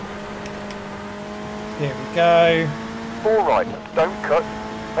 Here we go. 4 right, don't cut,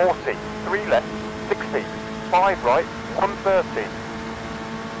 40. 3 left, 60. 5 right, 130.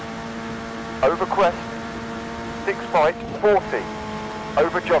 Over crest, 6 right, 40.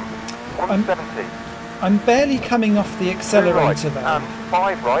 Over jump, 170. I'm barely coming off the 2 accelerator right, though. and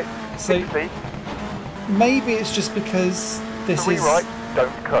 5 right, So 60. maybe it's just because this 3 is right,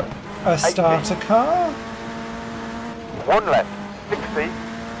 don't cut. a 80. starter car. 1 left, 60.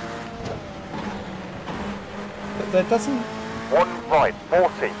 But there doesn't. 1 right,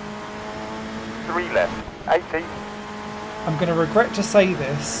 40. 3 left, 80. I'm going to regret to say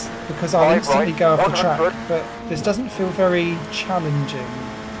this because I'll 5 instantly right, go off the 100. track, but this doesn't feel very challenging.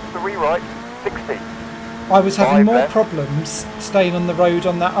 3 right, 60. I was having 5 more left. problems staying on the road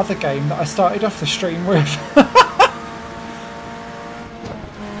on that other game that I started off the stream with.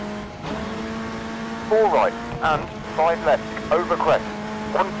 4 right, and 5 left, over crest,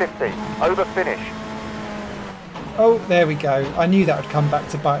 150, over finish. Oh, there we go. I knew that would come back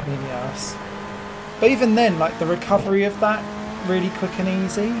to bite me in the ass. But even then, like the recovery of that, really quick and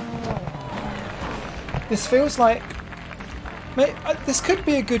easy. This feels like... This could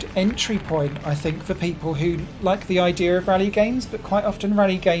be a good entry point, I think, for people who like the idea of rally games, but quite often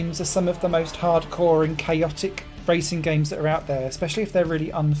rally games are some of the most hardcore and chaotic racing games that are out there, especially if they're really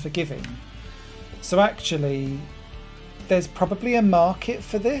unforgiving. So actually, there's probably a market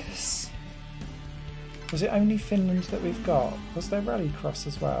for this. Was it only Finland that we've got? Was there Rallycross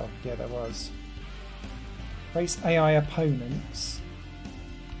as well? Yeah, there was. Race AI opponents.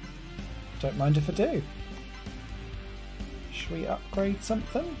 Don't mind if I do. Should we upgrade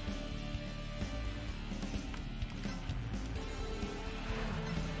something?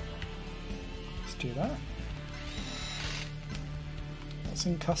 Let's do that. What's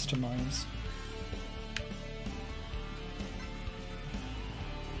in customize?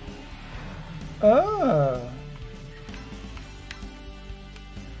 Oh,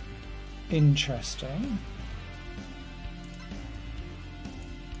 interesting.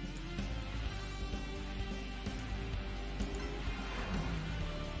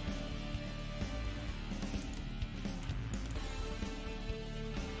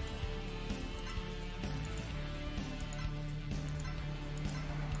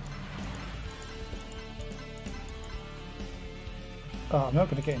 Oh, I'm not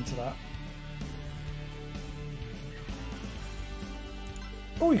going to get into that.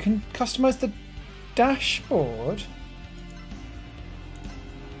 Oh, you can customize the dashboard.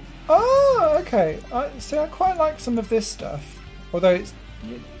 Oh, okay. See, I quite like some of this stuff, although it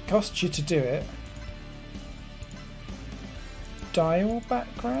costs you to do it. Dial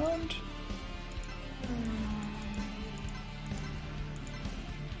background?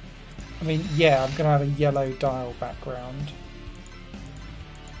 I mean, yeah, I'm going to have a yellow dial background.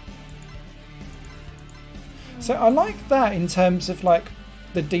 So I like that in terms of like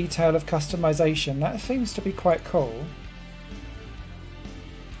the detail of customization. That seems to be quite cool.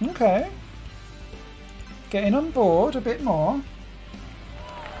 Okay. Getting on board a bit more.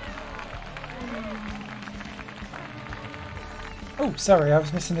 Oh, sorry, I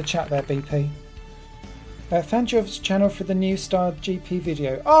was missing the chat there, BP. Found your channel for the new Star GP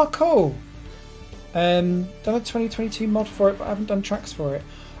video. Oh, cool! Done a 2022 mod for it, but I haven't done tracks for it.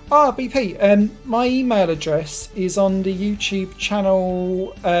 Ah, BP, my email address is on the YouTube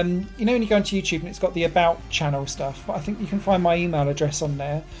channel. You know when you go into YouTube and it's got the About channel stuff? I think you can find my email address on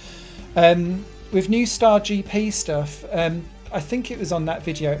there. With new Star GP stuff, I think it was on that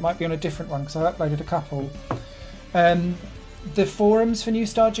video. It might be on a different one because I uploaded a couple. The forums for New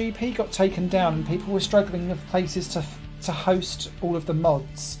Star GP got taken down and people were struggling with places to host all of the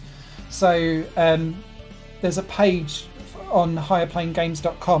mods. So there's a page on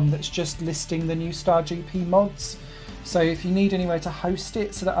higherplanegames.com that's just listing the New Star GP mods. So if you need anywhere to host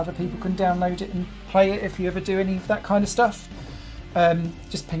it so that other people can download it and play it if you ever do any of that kind of stuff,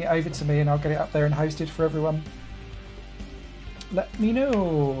 just ping it over to me and I'll get it up there and hosted for everyone. Let me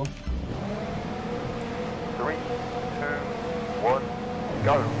know. 3, 2, 1,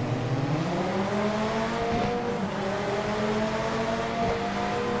 go.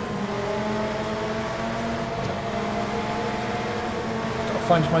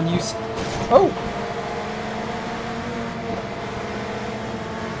 Find my new... Oh!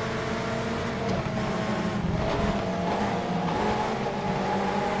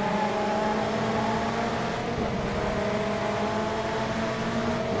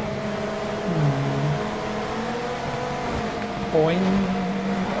 Boing.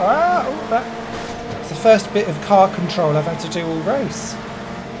 Ah! Oh, that's the first bit of car control I've had to do all race.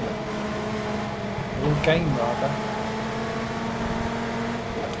 All game, rather.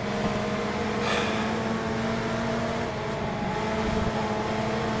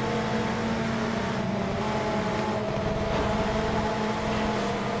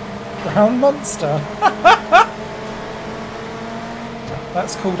 Brown monster.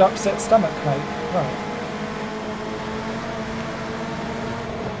 That's called upset stomach, mate. Right.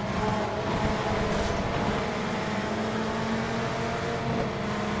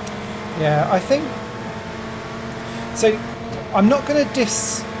 Yeah, I think so. I'm not going to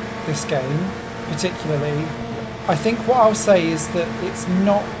diss this game particularly. I think what I'll say is that it's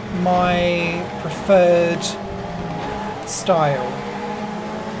not my preferred style.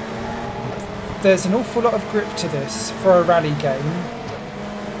 There's an awful lot of grip to this for a rally game.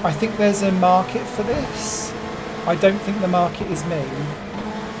 I think there's a market for this. I don't think the market is me,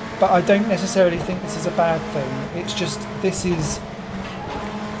 but I don't necessarily think this is a bad thing. It's just this is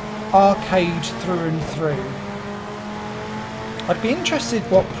arcade through and through. I'd be interested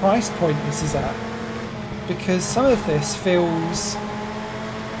what price point this is at, because some of this feels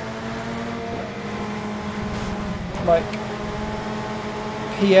like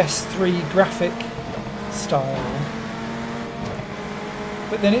PS3 graphic style,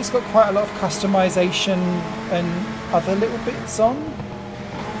 but then it's got quite a lot of customization and other little bits on.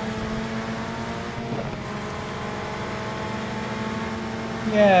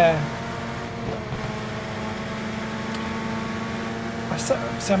 Yeah. So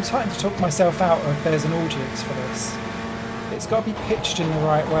I'm starting to talk myself out of there's an audience for this. It's got to be pitched in the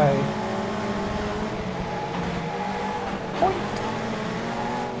right way. Boink.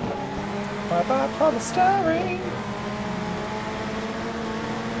 Bye bye polystyrene.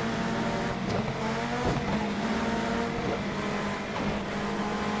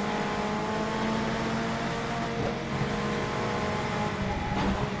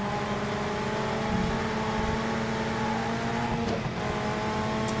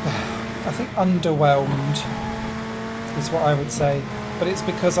 I think underwhelmed is what I would say, but it's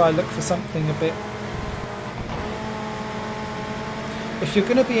because I look for something a bit... If you're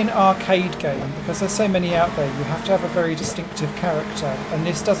going to be an arcade game, because there's so many out there, you have to have a very distinctive character, and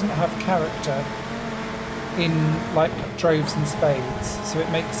this doesn't have character in like droves and spades, so it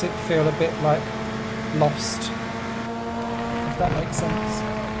makes it feel a bit like Lost, if that makes sense.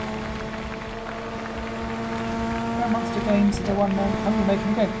 Come Monster Games are the one man company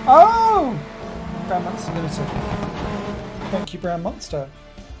making the game. Oh! Brown Monster Limited. Thank you, Brown Monster.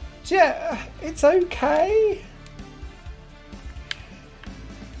 So yeah, it's okay.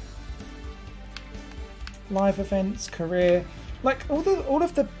 Live events, career, like all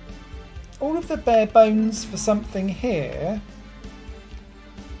of the bare bones for something here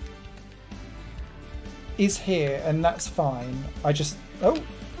is here, and that's fine. I just didn't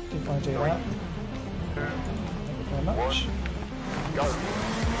want to do that. Thank you very much.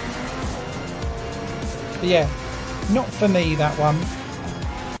 But yeah, not for me, that one.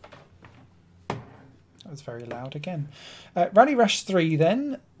 That was very loud again. Rally Rush 3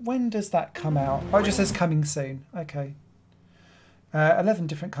 then. When does that come out? Oh, it just says coming soon. Okay. 11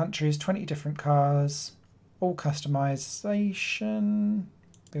 different countries, 20 different cars, all customization,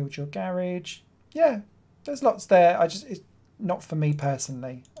 build your garage. Yeah, there's lots there. It's not for me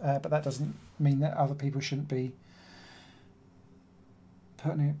personally, but that doesn't mean that other people shouldn't be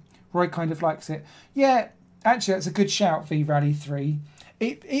putting it. Roy kind of likes it. Yeah, actually, that's a good shout, V Rally 3.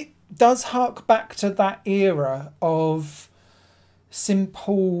 It does hark back to that era of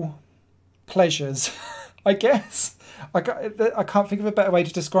simple pleasures, I guess. I can't think of a better way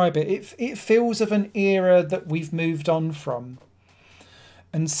to describe it. It feels of an era that we've moved on from.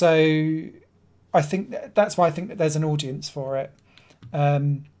 And so I think that's why I think that there's an audience for it.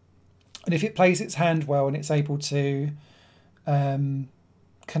 And if it plays its hand well and it's able to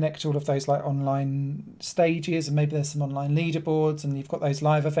connect all of those like online stages, and maybe there's some online leaderboards, and you've got those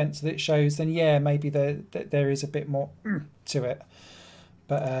live events that it shows, then yeah, maybe there is a bit more to it.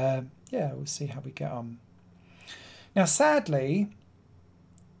 But yeah, we'll see how we get on. Now, sadly,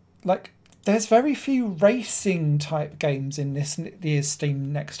 like there's very few racing type games in this year's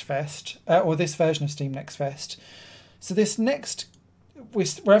Steam Next Fest, or this version of Steam Next Fest. So this next,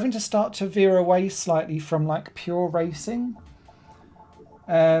 we're having to start to veer away slightly from like pure racing.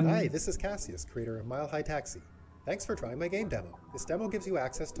 Hi, this is Cassius, creator of Mile High Taxi. Thanks for trying my game demo. This demo gives you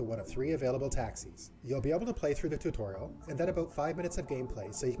access to one of 3 available taxis. You'll be able to play through the tutorial, and then about 5 minutes of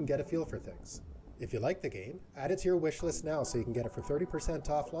gameplay so you can get a feel for things. If you like the game, add it to your wish list now so you can get it for 30%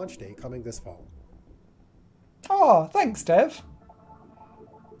 off launch day coming this fall. Oh, thanks, Dev.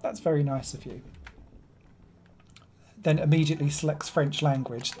 That's very nice of you. Then immediately selects French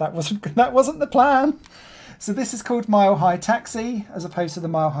language. That wasn't the plan. So this is called Mile High Taxi, as opposed to the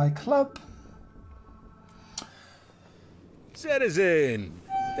Mile High Club. Citizen,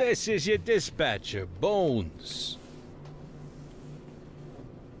 this is your dispatcher, Bones.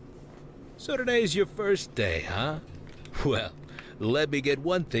 So today's your first day, huh? Well, let me get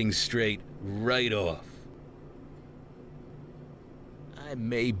one thing straight right off. I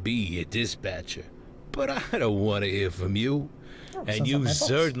may be your dispatcher, but I don't want to hear from you. Oh, and you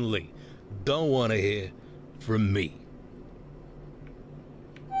certainly don't want to hear from me.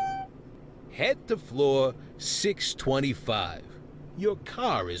 Head to floor 625. Your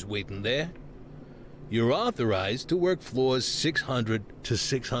car is waiting there. You're authorized to work floors 600 to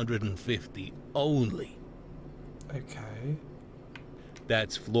 650 only. Okay.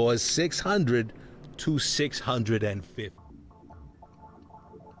 That's floors 600 to 650.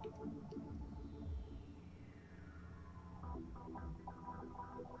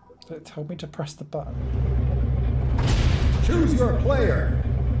 So it told me to press the button. Choose your player!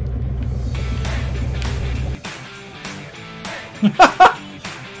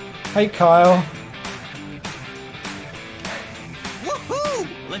 Hey, Kyle. Woohoo!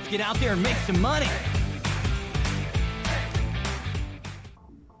 Let's get out there and make some money.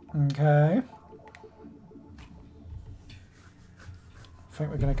 Okay. I think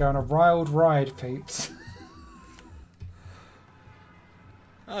we're going to go on a wild ride, peeps.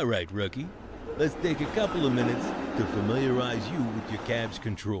 All right, rookie. Let's take a couple of minutes to familiarize you with your cab's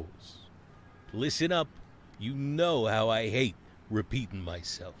controls. Listen up. You know how I hate repeating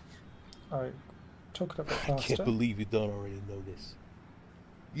myself. Alright, talk a bit I faster. can't believe you don't already know this.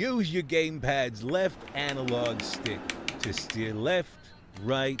 Use your gamepad's left analog stick to steer left,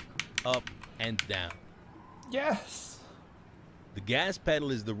 right, up, and down. Yes! The gas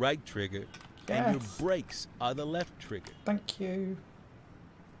pedal is the right trigger, and your brakes are the left trigger. Thank you.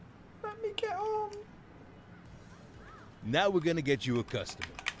 Let me get on. Now we're gonna get you a customer.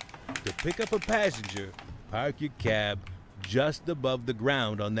 To pick up a passenger, park your cab just above the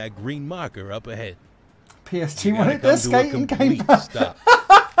ground on that green marker up ahead. PS2 You gotta wanted come their to a skating game complete back. stop.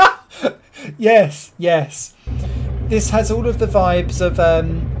 Yes, yes. This has all of the vibes of,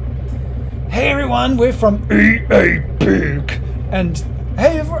 hey everyone, we're from EA Big. And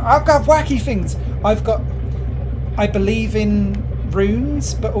hey, I've got wacky things. I believe in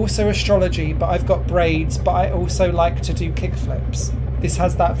runes, but also astrology, but I've got braids, but I also like to do kickflips. This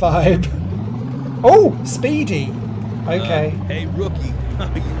has that vibe. Oh, speedy. Okay. Hey, rookie, are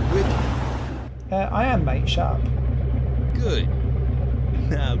you with me? I am, mate. Shut up. Good.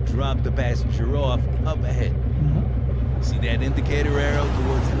 Now drop the passenger off up ahead. See that indicator arrow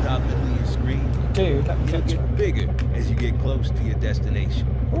towards the top of your screen? Dude, let me It'll get get bigger as you get close to your destination.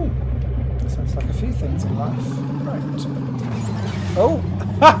 Oh, sounds like a few things in life. Right. Oh!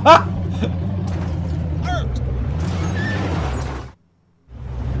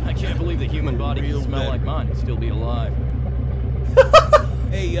 I can't believe the human body can smell like mine and still be alive.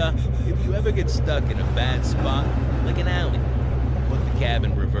 Hey, if you ever get stuck in a bad spot, like an alley, put the cab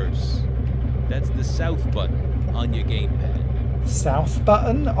in reverse. That's the south button on your gamepad. South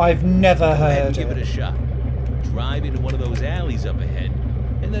button? I've never Go ahead heard and give it a shot. Drive into one of those alleys up ahead,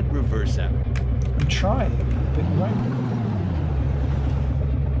 and then reverse out. I'm trying, but you won't.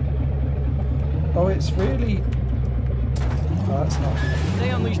 Oh, it's really... Oh, that's not... They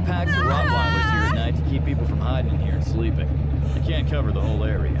unleash packs of Rottweilers here at night to keep people from hiding in here and sleeping. They can't cover the whole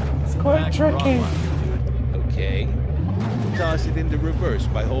area. It's quite Packs of tricky. Rottweilers do it. Okay. Toss it into reverse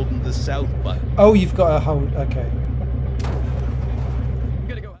by holding the south button. Oh, you've got to hold... Okay. I'm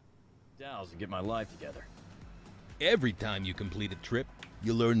gonna go Dallas and get my life together. Every time you complete a trip,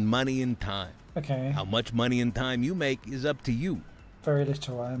 you learn money and time. Okay. How much money and time you make is up to you. Very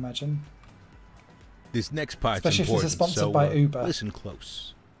little, I imagine. This next part's Especially if important, it's sponsored so, by Uber. Listen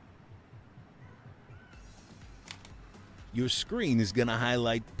close. Your screen is gonna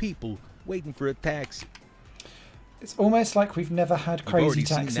highlight people waiting for a taxi. It's almost like we've never had You've Crazy already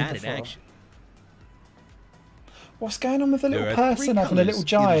Taxi seen that before. in action. What's going on with the There little are person three having a little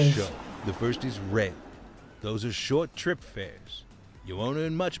colors in the jive? show. The first is red. Those are short trip fares. You won't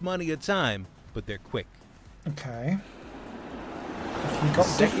earn much money at a time, but they're quick. Okay. We've got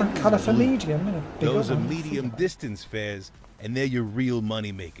Second different is colour for blue. medium and a bigger Those are one for medium female. distance fares, and they're your real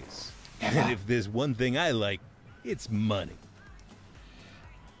money makers. And if there's one thing I like, it's money.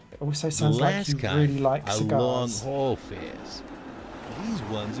 It also The sounds like last you kind really like are long cigars. haul fares. These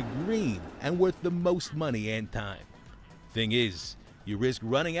ones are green and worth the most money and time. Thing is, you risk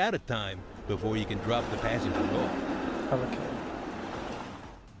running out of time before you can drop the passenger off. Oh, okay.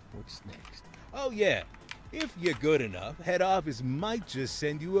 What's next? Oh yeah, if you're good enough, head office might just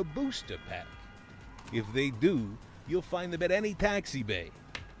send you a booster pack. If they do, you'll find them at any taxi bay.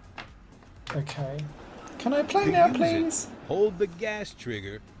 Okay. Can I play To now, use please? it, hold the gas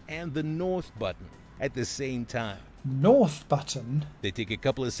trigger and the north button at the same time. North button? They take a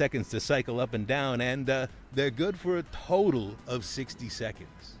couple of seconds to cycle up and down, and they're good for a total of 60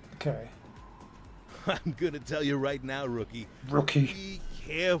 seconds. Okay. I'm gonna tell you right now, rookie. Rookie. Be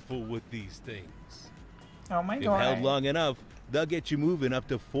careful with these things. Oh my If god. held long enough, they'll get you moving up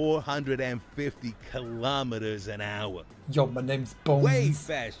to 450 kilometers an hour. Yo, my name's Bones. Way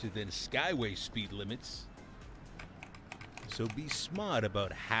faster than skyway speed limits. So be smart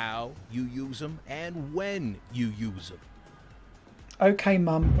about how you use them and when you use them. Okay,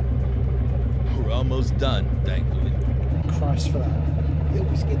 Mum. We're almost done, thankfully. Christ for that. You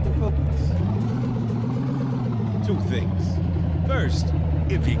always get the rookies. Two things. First,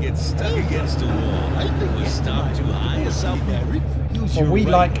 if you get stuck against a wall, I think you stop too high or something. Use Well, your we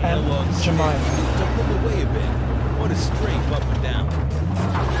right like Aunt analog stick Jemima. to pull away a bit, or to strafe up and down.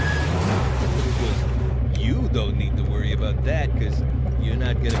 You don't need to worry about that, because you're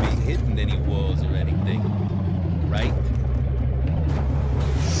not going to be hitting any walls or anything, right?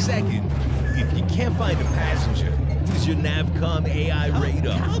 Second, if you can't find a passenger, use your NavCom AI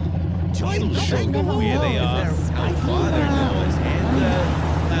radar. It'll show you where they are, how far they're going, and,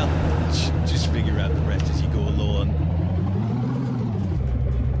 well, just figure out the rest as you go along.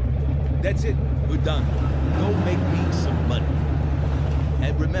 That's it. We're done. Go make me some money.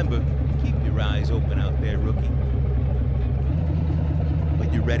 And remember, keep your eyes open out there, rookie.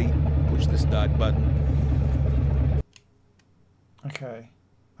 When you're ready, push the start button. Okay.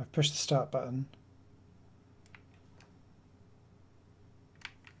 I've pushed the start button.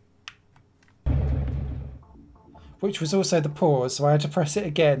 Which was also the pause, so I had to press it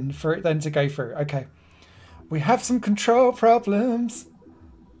again for it then to go through. Okay. We have some control problems.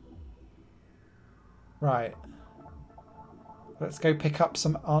 Right. Let's go pick up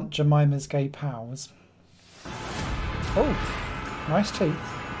some Aunt Jemima's gay pals. Oh, nice teeth.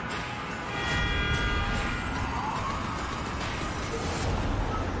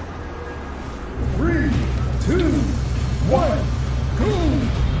 Three, two, one, go!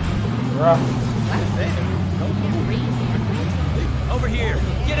 Rough. Over here,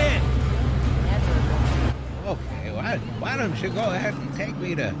 get in! Okay, why Why don't you go ahead and take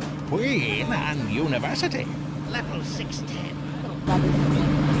me to Queen and University? Level 610.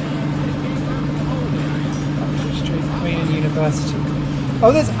 Street, Queen and University.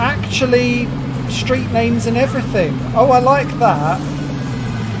 Oh, there's actually street names and everything. Oh, I like that.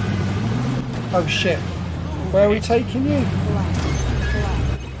 Oh shit. Where are we taking you?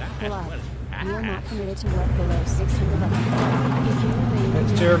 You are not permitted to work below 600 level.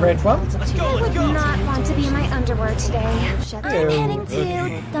 Let's do a red one. I would not want to be in my underwear today. I'm heading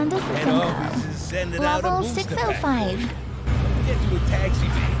to Dundas Send it out a level booster 605. pack. Get to a taxi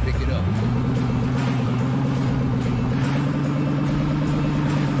man, pick it up.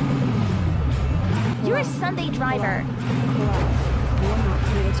 You're a Sunday driver. You are not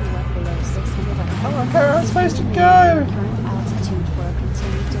permitted to work below 600 level. Oh, okay, where am I supposed to go? Current altitude for a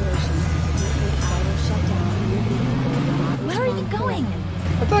continued duration. I will shut down your vehicle. Where are you going?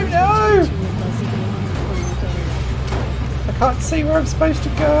 I don't know. I can't see where I'm supposed to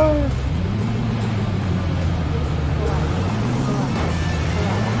go.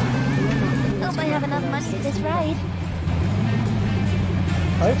 Hope I have enough money for this ride.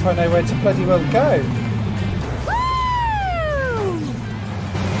 I hope I know where to bloody well go. Woo!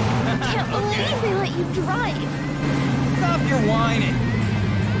 Can't believe they let you drive. Stop your whining.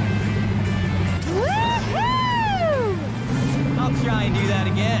 Woohoo! I'll try and do that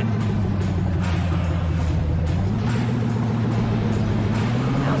again.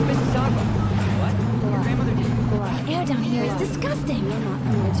 How's Mississauga? What? Your grandmother did. The air down here is disgusting. You are not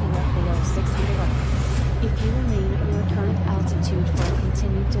permitted to work below 600 level. If you remain at your current altitude for a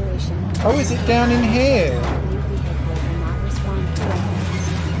continued duration, Oh, is it down in here? your vehicle will not respond correctly.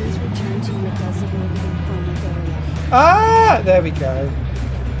 Please return to your designated employment area. Ah, there we go.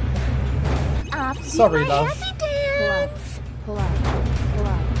 Off to Sorry, my love. happy dance. Pull out. You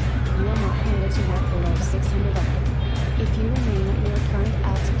are not permitted to work below 600 level. If you remain at your current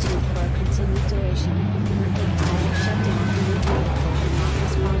altitude for a continued duration, I will shut down and your vehicle will not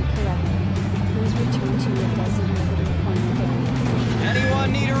respond correctly. Please return to your designated employment area. Anyone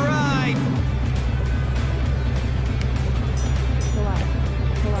need a ride? Pull out.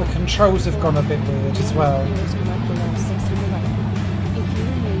 The controls have gone a bit weird as well.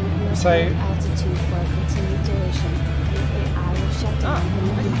 So- altitude for a continued duration, I will shut Oh, down. I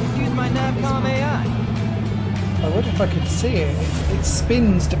can just use my Navcom AI. I wonder if I could see it. It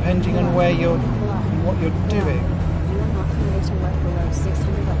spins depending on where you're, what you're doing. You are not permitted to work below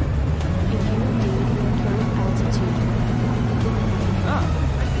 600 level. If you remain at your current altitude, Oh,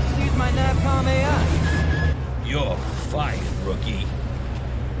 I can just use my Navcom AI. You're fired, rookie.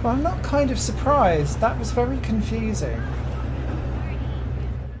 Well, I'm not kind of surprised. That was very confusing.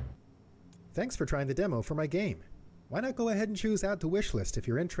 Thanks for trying the demo for my game. Why not go ahead and choose Add to Wishlist if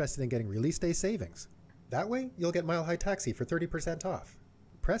you're interested in getting release day savings? That way, you'll get Mile High Taxi for 30% off.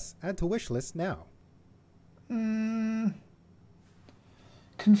 Press Add to Wishlist now.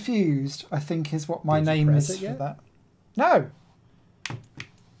 Confused, I think, is what my Did you name press is it for yet? that. No!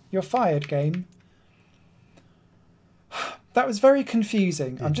 You're fired, game. That was very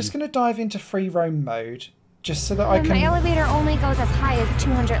confusing. I'm just going to dive into free roam mode, just so that I My can... elevator only goes as high as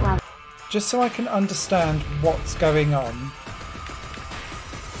 200 level. Just so I can understand what's going on.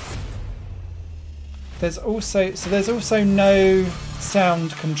 There's also no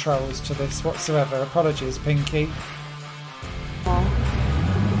sound controls to this whatsoever. Apologies, Pinky.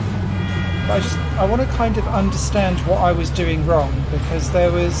 But I want to kind of understand what I was doing wrong, because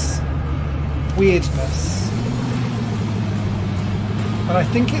there was weirdness. And I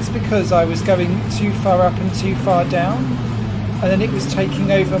think it's because I was going too far up and too far down, and then it was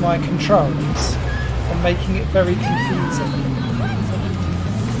taking over my controls and making it very confusing.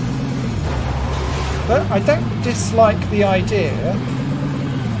 But I don't dislike the idea.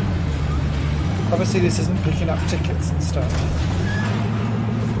 Obviously this isn't picking up tickets and stuff.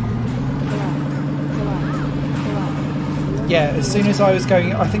 Yeah, as soon as I was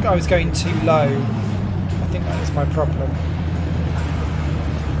going, I think I was going too low. I think that was my problem.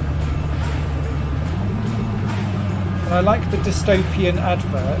 And I like the dystopian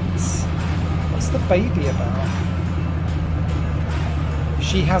adverts. What's the baby about?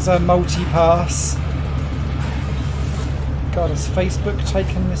 She has a multi-pass. God, has Facebook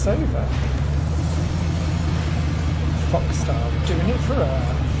taken this over? Foxstar, doing it for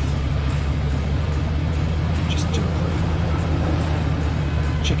her. Just do it.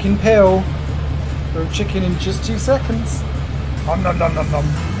 Chicken pill. Grilled chicken in just 2 seconds. Nom nom nom nom nom.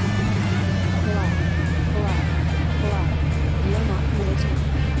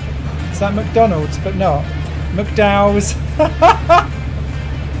 Is that McDonald's, but not McDowell's?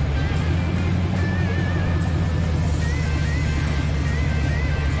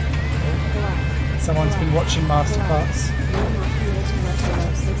 Someone's been watching masterclass. You are not permitted to work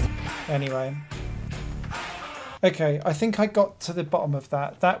below 6. Anyway. Okay, I think I got to the bottom of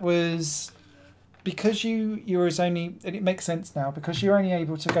that. That was because you was only, and it makes sense now, because you're only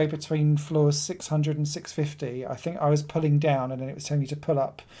able to go between floors 600 and 650. I think I was pulling down and then it was telling you to pull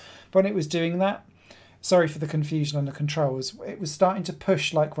up. But when it was doing that, sorry for the confusion on the controls, it was starting to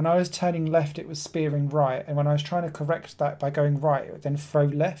push, like when I was turning left it was spearing right, and when I was trying to correct that by going right it would then throw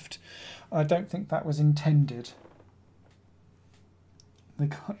left. I don't think that was intended. They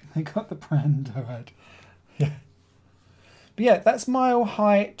got the brand alright. Yeah. But yeah, that's Mile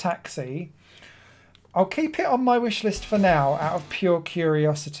High Taxi. I'll keep it on my wish list for now out of pure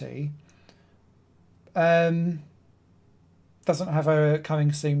curiosity. Doesn't have a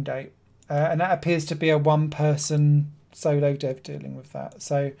coming soon date. And that appears to be a one-person solo dev dealing with that.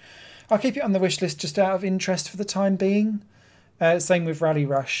 So I'll keep it on the wish list just out of interest for the time being. Same with Rally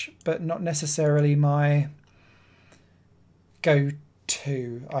Rush, but not necessarily my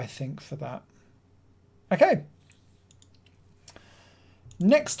go-to, I think, for that. Okay.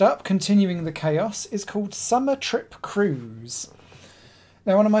 Next up, continuing the chaos, is called Summer Trip Cruise.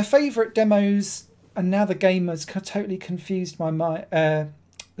 Now, one of my favourite demos, and now the game has totally confused my mind.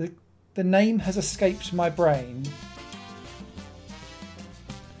 The name has escaped my brain.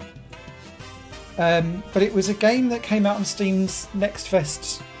 But it was a game that came out on Steam's Next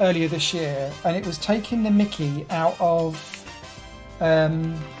Fest earlier this year, and it was taking the mickey out of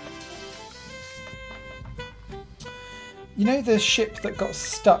you know the ship that got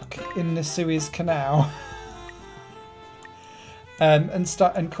stuck in the Suez Canal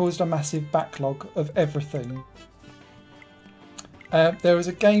and caused a massive backlog of everything. There was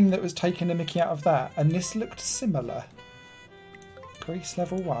a game that was taking the mickey out of that, and this looked similar. Grease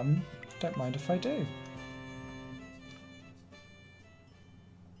level 1. Don't mind if I do.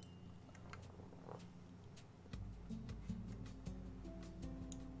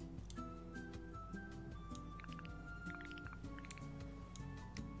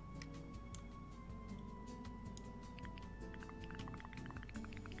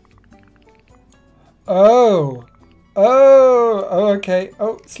 Oh, okay.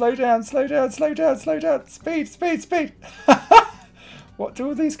 Oh, slow down. Speed. What do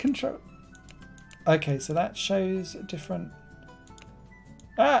all these control? Okay, so that shows a different...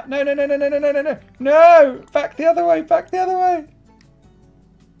 Ah, no. No! Back the other way.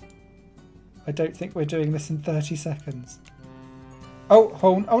 I don't think we're doing this in 30 seconds. Oh,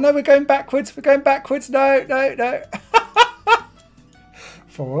 hold on. Oh no, we're going backwards. No.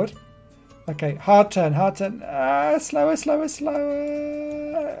 Forward. Okay, hard turn. Slower.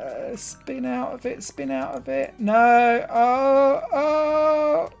 Spin out of it. No.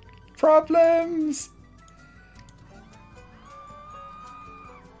 Oh. Problems.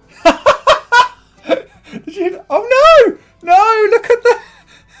 Oh no! Look at the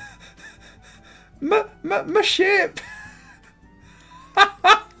my ship.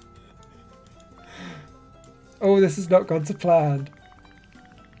 Oh, this has not gone to plan.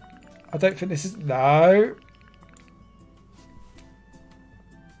 I don't think this is... No.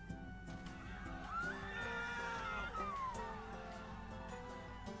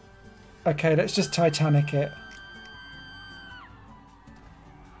 Okay, let's just Titanic it.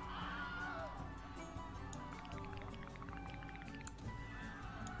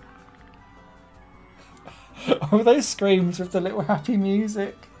 Oh, those screams with the little happy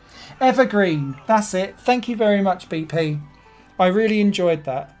music. Evergreen. That's it. Thank you very much, BP. I really enjoyed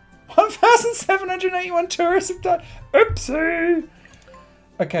that. 1,781 tourists have died. Oopsie.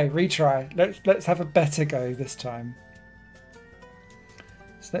 Okay, retry. Let's have a better go this time.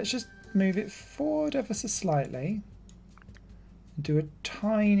 So let's just move it forward ever so slightly. Do a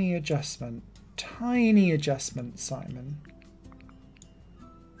tiny adjustment. Tiny adjustment, Simon.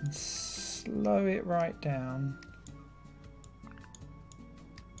 And slow it right down.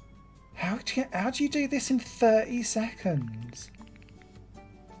 How do you do this in 30 seconds?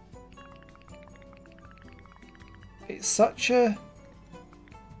 It's such a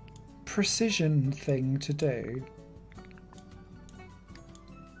precision thing to do.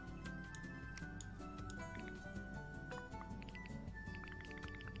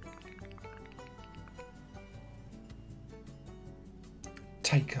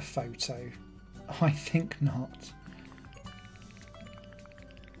 Take a photo. I think not.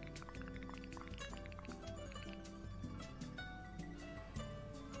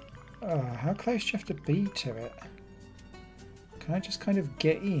 Oh, how close do you have to be to it? Can I just kind of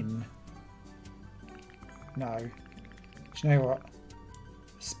get in? No. Do you know what?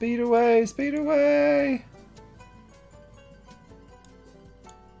 Speed away! Speed away!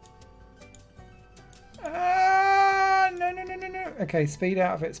 No. Okay, speed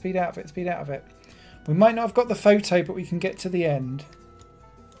out of it, speed out of it, speed out of it. We might not have got the photo, but we can get to the end.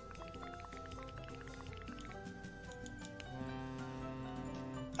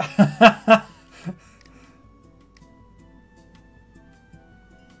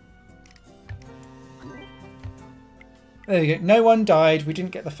 There you go. No one died. We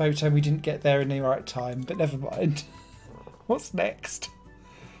didn't get the photo. We didn't get there in the right time, but never mind. What's next?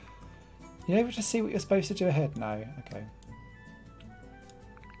 You able to see what you're supposed to do ahead? No. Okay.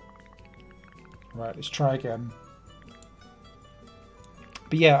 Right, let's try again.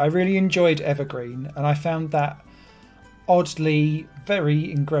 But yeah, I really enjoyed Evergreen, and I found that oddly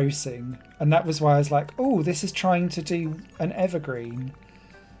very engrossing. And that was why I was like, oh, this is trying to do an Evergreen.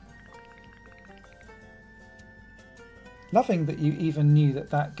 Loving that you even knew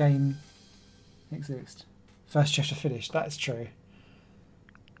that that game exists. First you have to finish, that's true.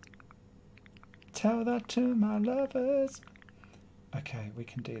 Tell that to my lovers. Okay, we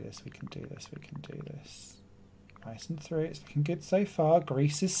can do this, we can do this, we can do this. Nice and through, it's looking good so far.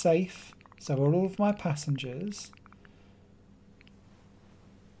 Greece is safe, so are all of my passengers.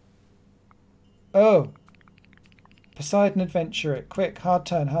 Oh! Poseidon adventure it. Quick, hard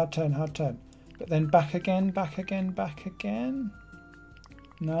turn, hard turn, hard turn. But then back again, back again, back again.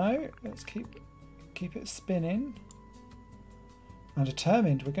 No, let's keep it spinning. I'm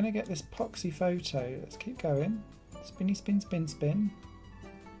determined. We're going to get this poxy photo. Let's keep going. Spinny, spin, spin, spin.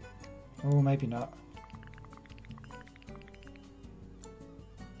 Oh, maybe not.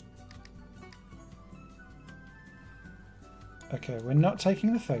 Okay, we're not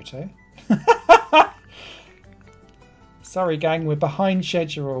taking the photo. Sorry, gang, we're behind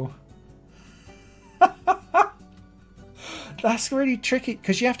schedule. That's really tricky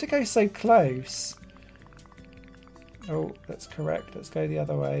because you have to go so close. Oh, that's correct. Let's go the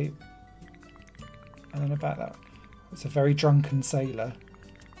other way. And then about that. It's a very drunken sailor.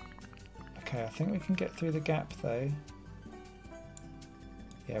 Okay, I think we can get through the gap though.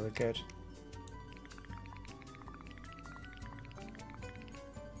 Yeah, we're good.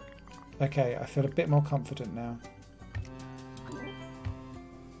 Okay, I feel a bit more confident now.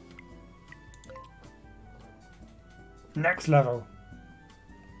 Next level.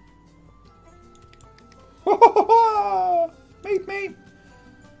 Meet me.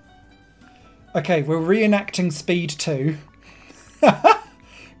 Okay, we're reenacting Speed 2.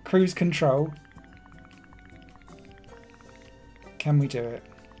 Cruise control. Can we do it?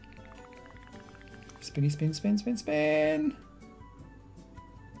 Spinny, spin, spin, spin, spin.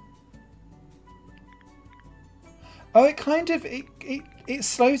 Oh, it kind of it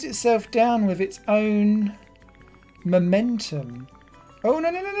slows itself down with its own momentum. Oh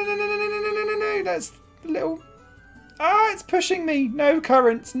no no no no no no no no no no no! That's a little. Ah, it's pushing me. No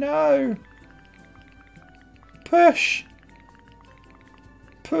currents. No. Push.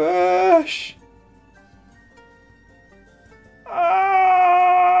 Push. Ah.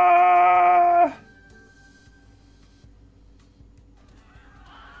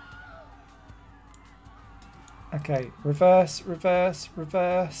 Okay, reverse, reverse,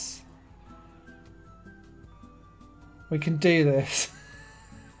 reverse. We can do this.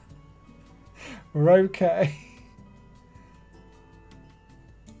 We're okay.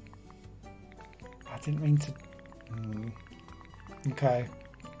 I didn't mean to... Okay.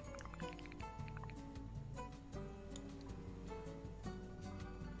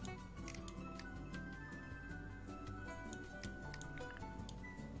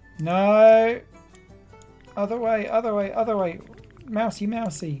 No! Other way, other way, other way. Mousey,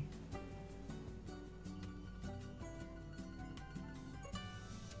 mousey.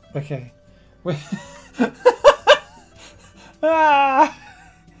 Okay. Ah!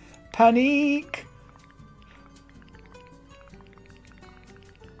 Panic!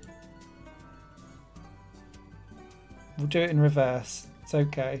 We'll do it in reverse. It's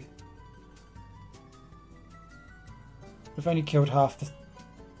okay. We've only killed half the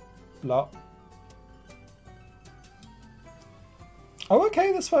lot. Oh,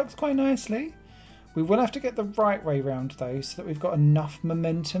 okay, this works quite nicely. We will have to get the right way round though, so that we've got enough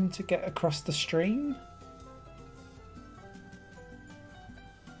momentum to get across the stream.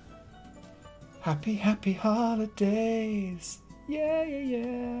 Happy, happy holidays. Yeah, yeah,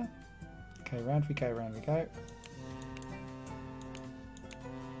 yeah. Okay, round we go, round we go.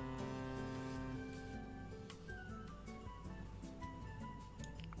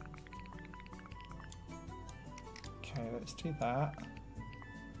 Okay, let's do that.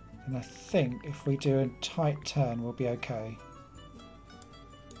 And I think if we do a tight turn, we'll be okay.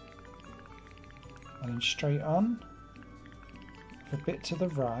 And then straight on. A bit to the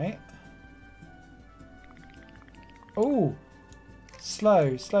right. Oh,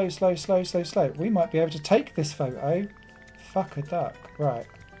 slow, slow, slow, slow, slow, slow. We might be able to take this photo. Fuck a duck. Right.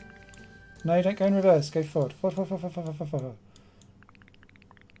 No, don't go in reverse. Go forward. Forward, forward, forward, forward, forward, forward.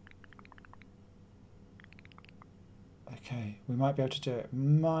 Okay, we might be able to do it.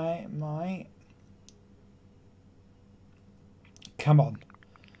 Might. Come on.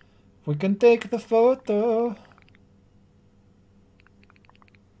 We can take the photo.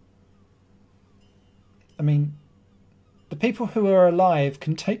 I mean, the people who are alive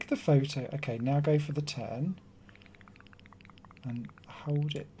can take the photo. Okay, now go for the turn. And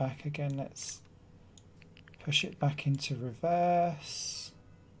hold it back again. Let's push it back into reverse.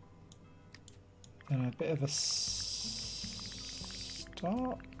 Then a bit of a stop.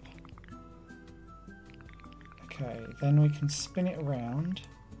 Okay, then we can spin it around.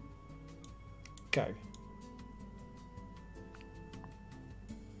 Go.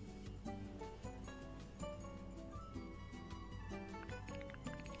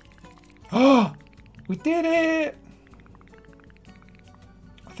 Oh, we did it!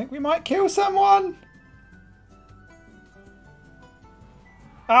 I think we might kill someone.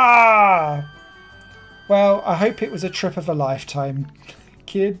 Ah! Well, I hope it was a trip of a lifetime,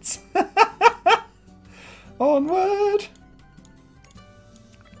 kids. Onward!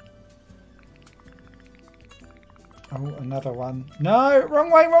 Oh, another one. No!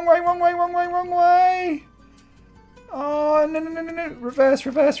 Wrong way, wrong way, wrong way, wrong way, wrong way! Oh, no, no, no, no, no. Reverse,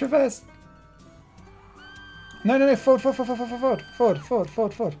 reverse, reverse. No, no, no. Forward, forward, forward, forward, forward, forward, forward,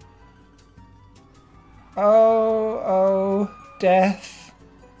 forward, forward. Oh, oh, death.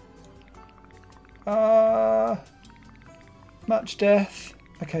 Much death.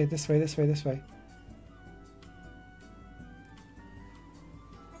 Okay, this way, this way, this way.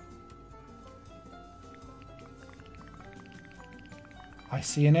 I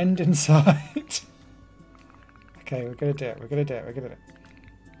see an end in sight. Okay, we're gonna do it, we're gonna do it, we're gonna do it.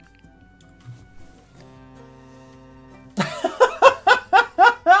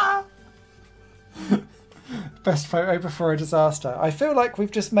 Best photo before a disaster. I feel like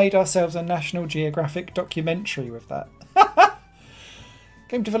we've just made ourselves a National Geographic documentary with that.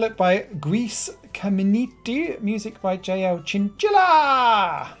 Game developed by Guis Caminiti, music by JL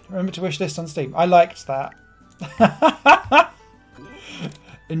Chinchilla. Remember to wish list on Steam. I liked that.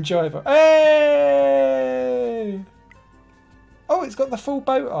 Enjoyable. Hey! Oh, it's got the full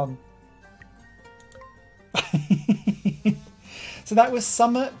boat on. So that was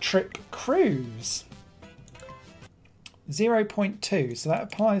Summer Trip Cruise. 0.2, so that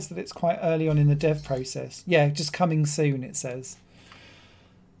implies that it's quite early on in the dev process. Yeah, just coming soon, it says.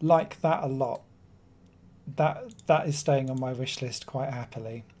 Like that a lot. That is staying on my wish list quite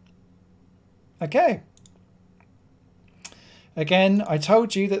happily. Okay. Again, I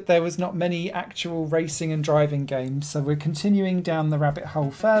told you that there was not many actual racing and driving games, so we're continuing down the rabbit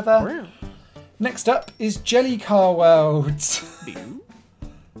hole further. Next up is Jellycar Worlds.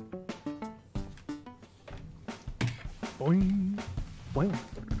 Boing, boing,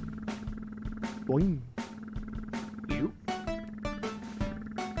 boing. You.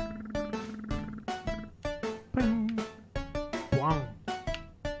 Boing, wow,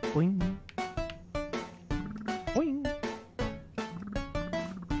 boing, boing,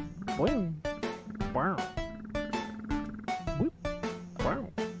 boing, wow, whoop, wow,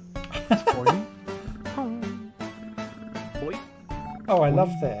 boing, boing. Oh, I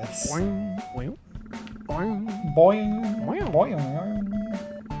love this. Boing, boing, boing. Boing, boing,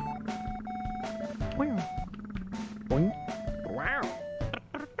 boing. Boing. Wow.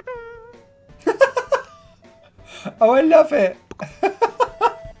 Oh, I love it.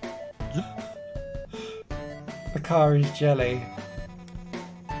 The car is jelly.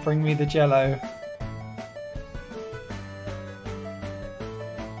 Bring me the jello.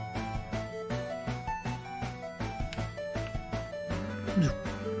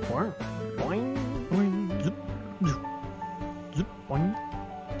 Wow. Boing. Boing. Zip. Zip. Zip. Boing.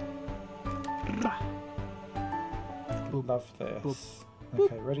 Love this.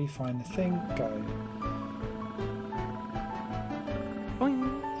 Okay, ready, find the thing, go.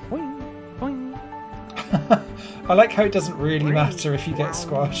 Boing. Boing. Boing. I like how it doesn't really matter if you get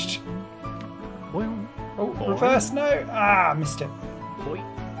squashed. Boing. Oh, reverse, no! Ah, missed it. Boing.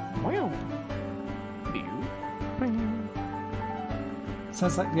 Wow. Boing.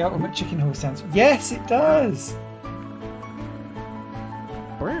 Sounds like the ultimate chicken horse sounds. Yes, it does!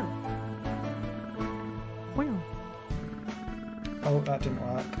 Wow. Wow. Oh, that didn't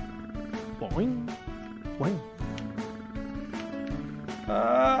work. Boing. Wow.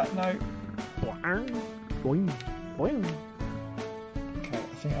 No. Boing. Boing. Boing. Okay,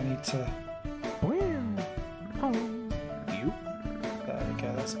 I think I need to... Boing. Boing.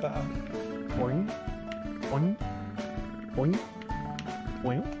 better. Boing. Boing. Boing.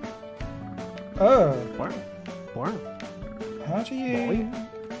 Boing. Oh, Boing. Boing. how do you... Boing.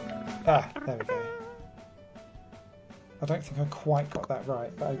 Ah, there we go. I don't think I quite got that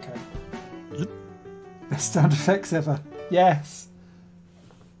right, but okay. Best sound effects ever. Yes!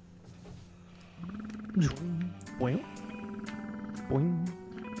 Boing. Boing.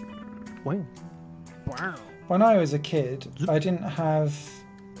 Boing. Wow. When I was a kid, I didn't have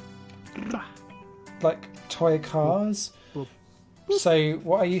like toy cars. So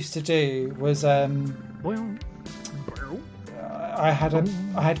what I used to do was Boing. I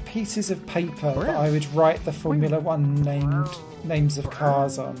had pieces of paper that I would write the Formula One names of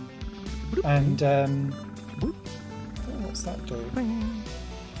cars on, and oh, what's that do?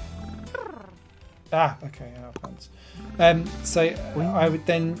 Ah, okay, so I would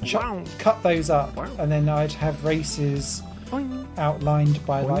then cut those up, and then I'd have races outlined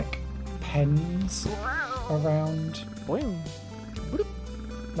by like pens around,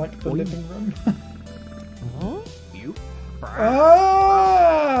 like the living room.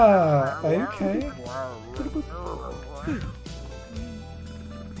 Ah, okay. Wow.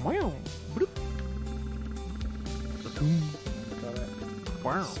 Got it.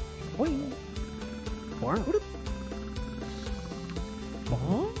 Wow. Boing. Wow.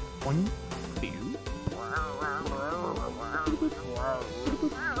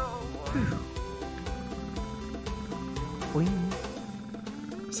 Boing.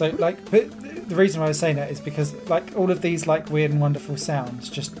 So, like, but the reason why I was saying that is because, like, all of these like weird and wonderful sounds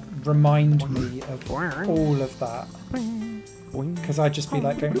just remind me of all of that. Because I'd just be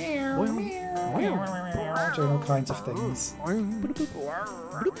like going meow, meow, meow, doing all kinds of things.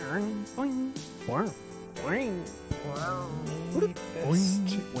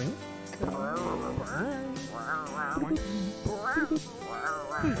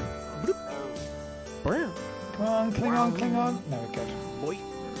 Come on, cling on, cling on. No, we're good.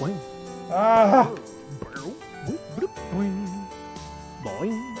 Ah!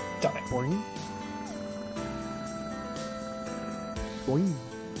 Done it.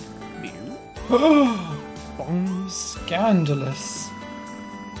 Scandalous.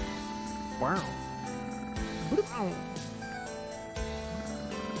 Wow.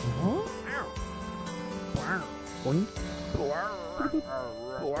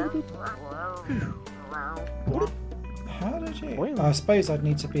 How did you? I suppose I'd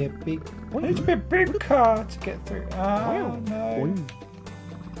need to be a big. I need to be a big car to get through. Oh no. Or not.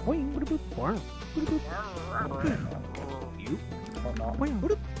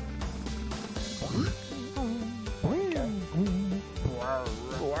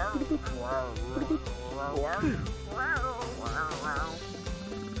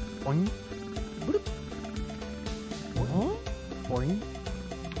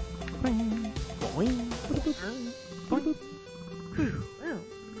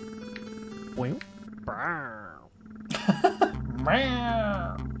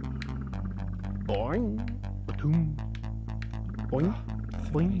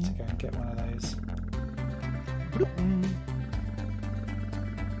 I need to go and get one of those.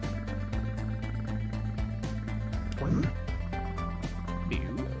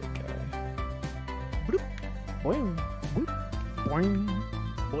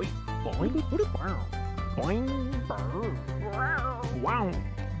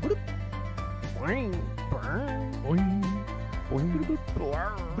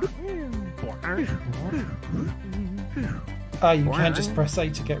 Oh, you can just press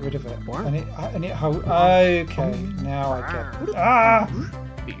A to get rid of it, and it hold. Okay, now I get. Ah!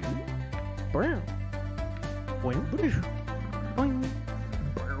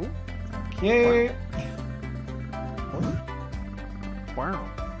 Cute.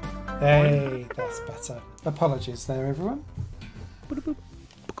 Hey, that's better. Apologies there, everyone.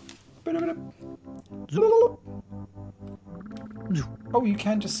 Oh, you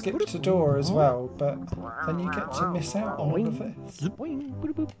can just skip to door as well, but then you get to miss out on all of this. Boop,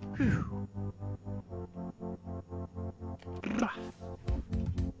 boop, boop.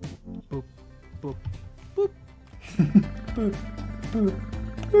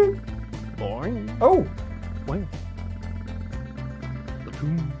 Oh!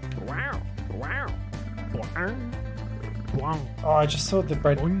 Oh, I just saw the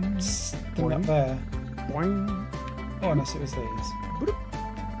bread thing up there. Oh, unless it was these.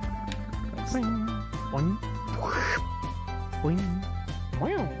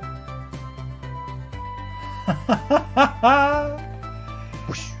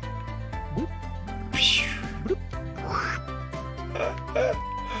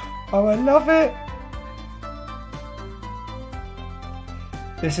 Oh, I love it!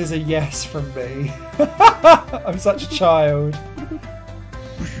 This is a yes from me. I'm such a child.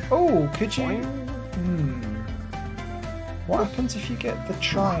 Oh, could you... What happens if you get the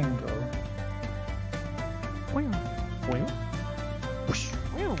triangle?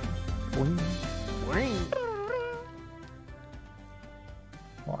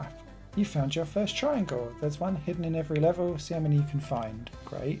 What? You found your first triangle. There's one hidden in every level. See how many you can find.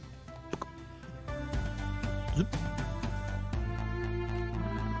 Great.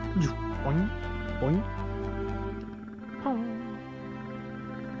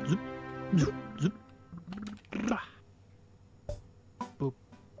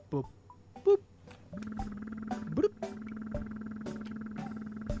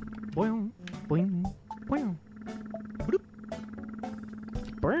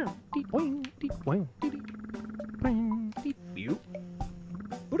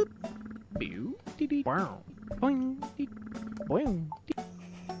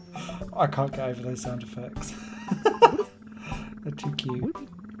 I can't get over those sound effects. They're too cute.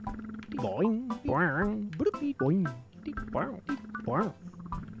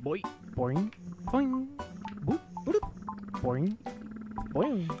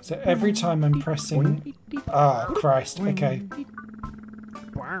 So every time I'm pressing... Ah, oh, Christ, okay.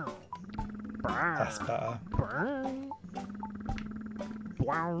 That's better.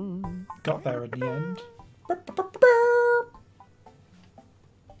 Got there in the end.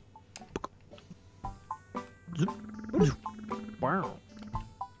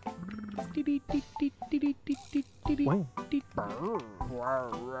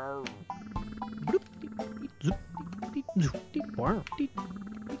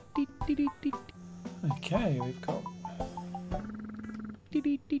 Okay, we've got...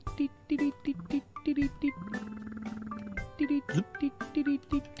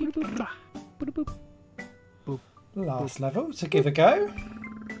 Last level to give a go.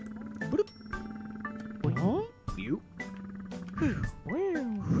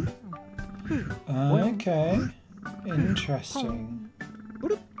 Okay, interesting.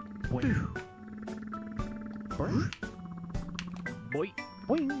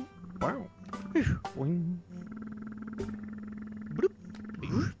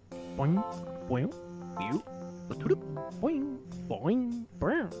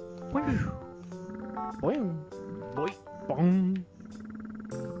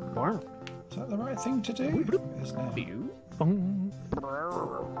 Is that the right thing to do? It is now.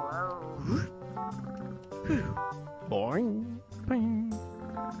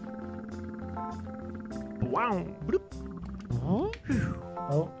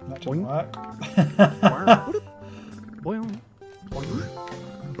 Oh, that didn't work.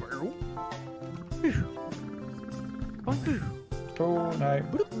 Oh, no.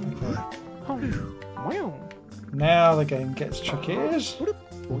 Okay. Now the game gets tricky. Okay,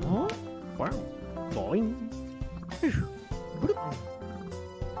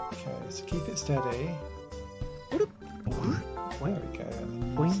 so keep it steady. There we go,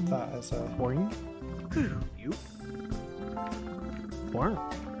 and then use that as a...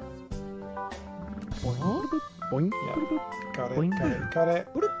 Yeah, got it.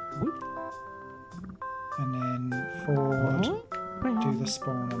 And then forward, do the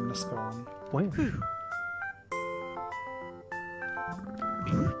spawn on the spawn.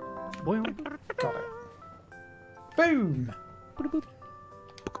 Got it. Boom!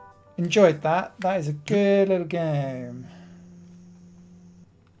 Enjoyed that. That is a good little game.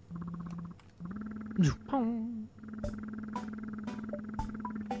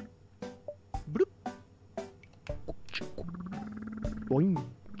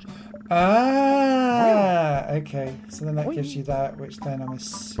 Ah, okay. So then that gives you that, which then I'm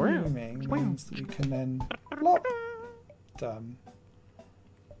assuming means that you can then plop. Done.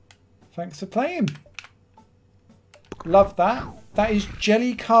 Thanks for playing. Love that. That is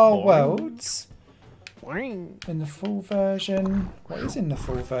Jellycar Worlds in the full version. What is in the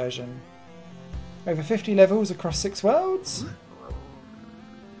full version? Over 50 levels across 6 worlds.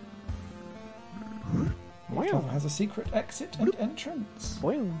 Each level has a secret exit and entrance.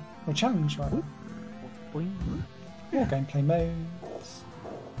 Or challenge, rather. More gameplay modes.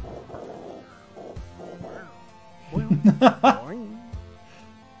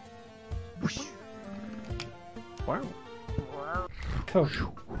 Cool.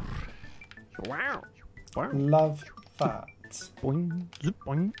 Love that.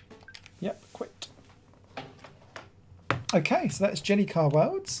 Yep, quit. Okay, so that's Jellycar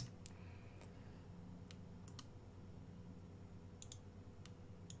Worlds.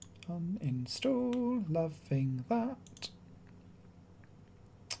 Uninstall, loving that.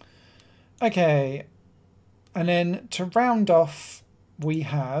 Okay, and then to round off we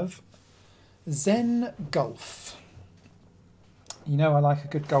have Zen Golf. You know I like a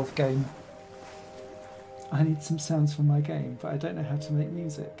good golf game. I need some sounds for my game, but I don't know how to make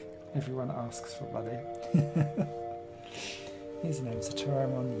music. Everyone asks for money. Username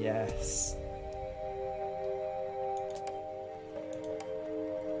Satoramon, yes.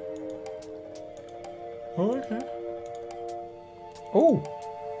 Oh, okay. Oh!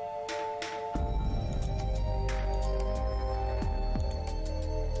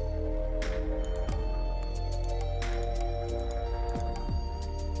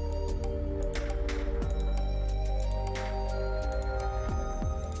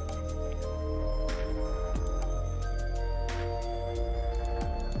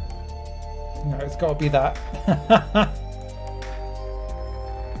 No, it's got to be that.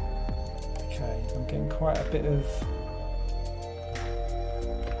 Okay, I'm getting quite a bit of...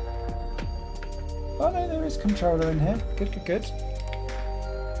 Oh no, there is controller in here. Good, good, good.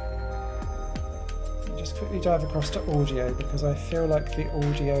 I'll just quickly dive across to audio because I feel like the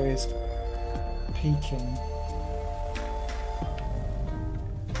audio is peaking.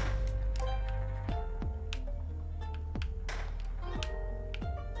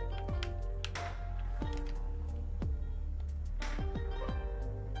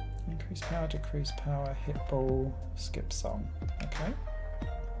 Increase power, decrease power, hit ball, skip song. Okay.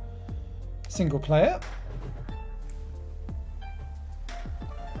 Single player.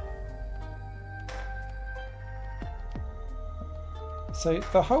 So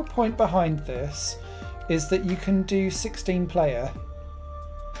the whole point behind this is that you can do 16 player.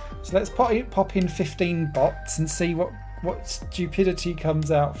 So let's pop in 15 bots and see what stupidity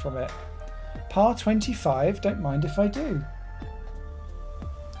comes out from it. Par 25, don't mind if I do.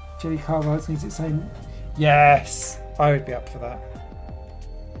 Jellycar Worlds needs its own... Yes! I would be up for that.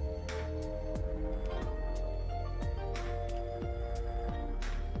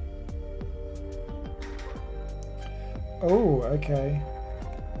 Oh, okay.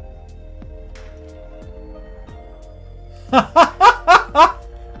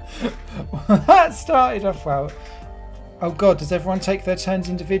 That started off well. Oh god, does everyone take their turns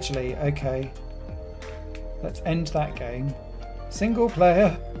individually? Okay. Let's end that game. Single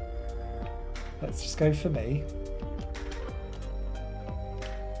player. Let's just go for me.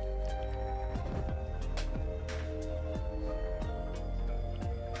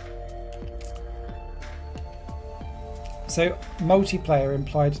 So multiplayer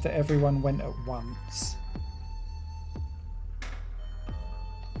implied that everyone went at once.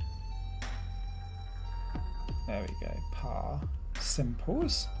 There we go. Par.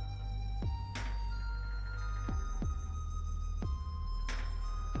 Simples.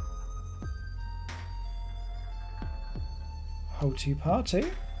 Hold to par 2.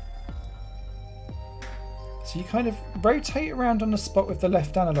 So you kind of rotate around on the spot with the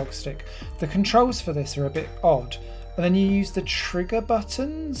left analog stick. The controls for this are a bit odd. And then you use the trigger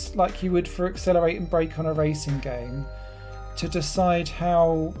buttons like you would for accelerate and brake on a racing game to decide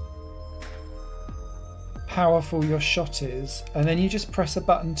how powerful your shot is. And then you just press a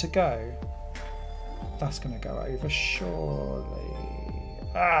button to go. That's going to go over surely.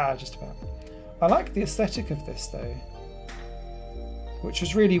 Ah, just about. I like the aesthetic of this though, which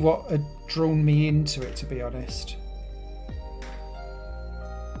was really what had drawn me into it, to be honest.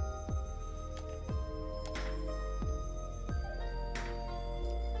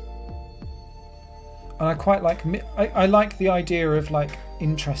 And I quite like, I like the idea of like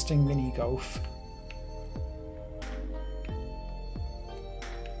interesting mini golf.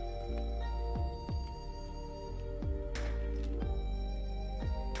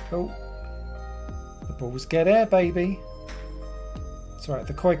 Oh, the balls get air, baby. It's alright,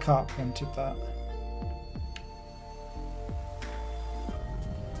 the koi carp wanted that.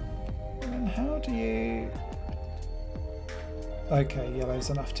 And then how do you... Okay, yellow's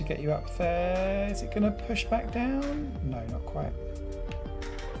enough to get you up there. Is it going to push back down? No, not quite.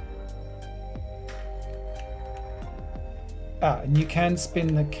 Ah, and you can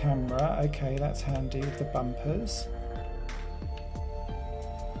spin the camera. Okay, that's handy with the bumpers.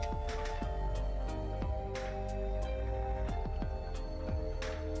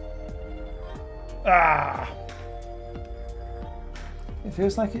 Ah! It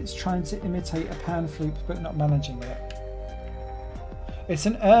feels like it's trying to imitate a pan flute but not managing it. It's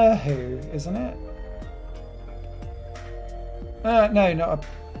an erhu, isn't it? No, not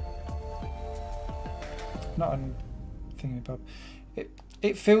a thingamabob.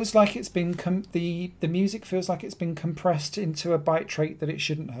 It feels like it's been the music feels like it's been compressed into a byte rate that it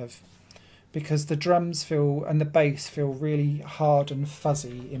shouldn't have, because the drums feel and the bass feel really hard and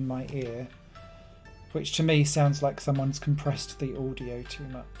fuzzy in my ear. which to me sounds like someone's compressed the audio too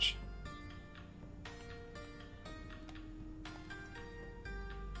much.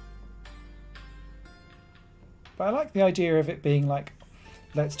 But I like the idea of it being like,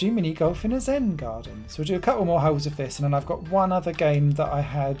 let's do mini golf in a Zen garden. So we'll do a couple more holes of this, and then I've got one other game that I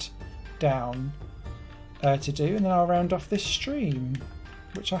had down to do, and then I'll round off this stream,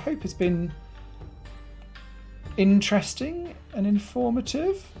 which I hope has been interesting and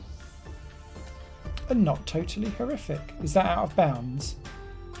informative and not totally horrific. Is that out of bounds?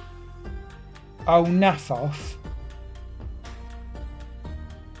 Oh, naff off.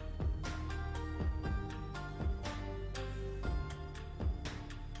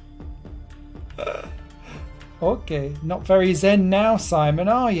 Okay, not very zen now, Simon,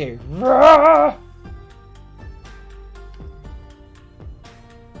 are you? Rah!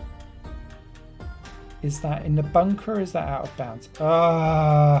 Is that in the bunker or is that out of bounds?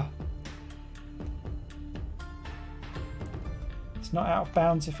 Ah. It's not out of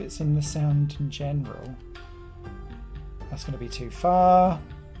bounds if it's in the sound in general. That's going to be too far.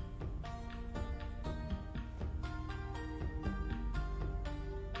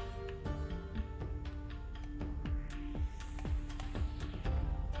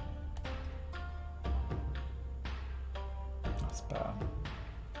 That's better.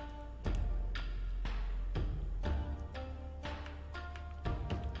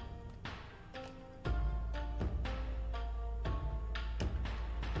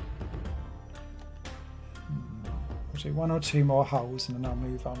 Do one or two more holes and then I'll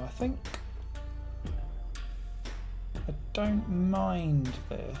move on, I think. I don't mind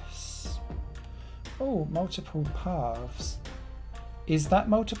this. Oh, multiple paths. Is that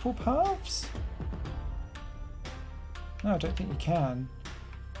multiple paths? No, I don't think you can.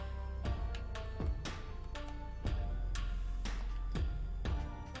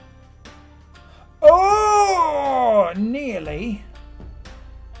 Oh, nearly.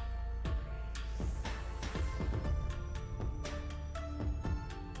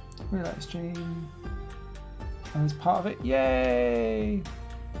 Relax stream. And as part of it, yay!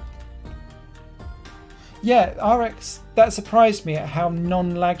 Yeah, RX, that surprised me at how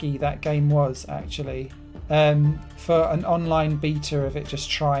non-laggy that game was, actually. For an online beta of it just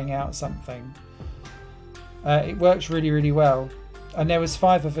trying out something. It works really, really well. And there was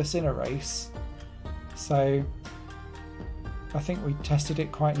 5 of us in a race. So I think we tested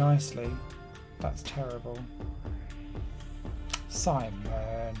it quite nicely. That's terrible. Simon.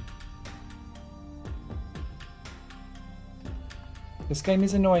 This game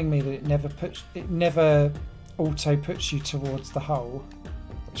is annoying me that it never auto puts you towards the hole,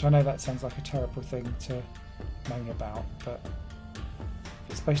 which I know that sounds like a terrible thing to moan about, but if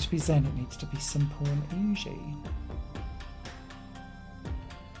it's supposed to be Zen, it needs to be simple and easy.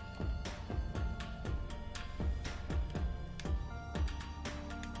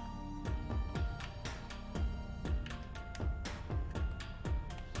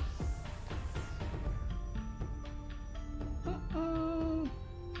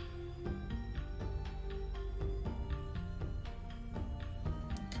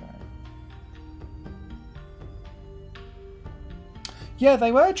 Yeah,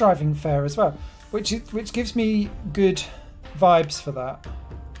 they were driving fair as well, which gives me good vibes for that.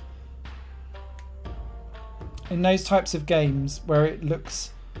 In those types of games where it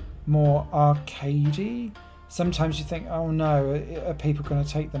looks more arcadey, sometimes you think, oh no, are people going to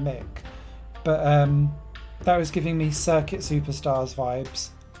take the mick? But that was giving me Circuit Superstars vibes.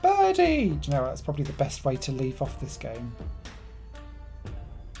 Birdie! Do you know what? That's probably the best way to leave off this game.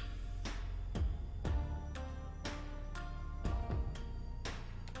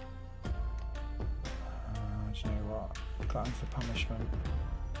 Glutton for punishment.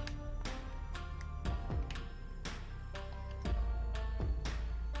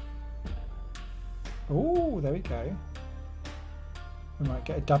 Oh, there we go. We might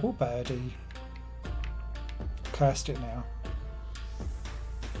get a double birdie. Cursed it now.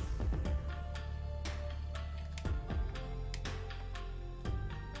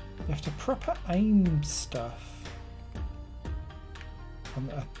 You have to proper aim stuff.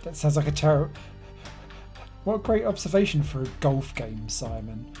 That sounds like a terrible... What a great observation for a golf game,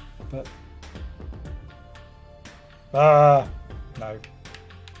 Simon. But... no.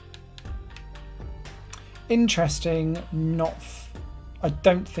 Interesting, not... I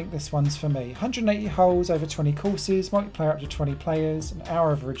don't think this one's for me. 180 holes over 20 courses, multiplayer up to 20 players, an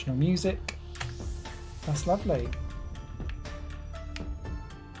hour of original music. That's lovely.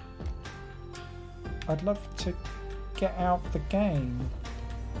 I'd love to get out the game.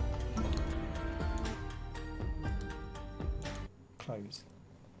 Close.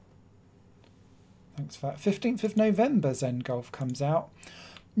 Thanks for that. 15th of November, Zen Golf comes out.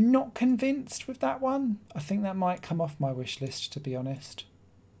 Not convinced with that one. I think that might come off my wish list, to be honest.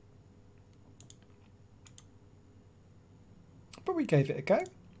 But we gave it a go.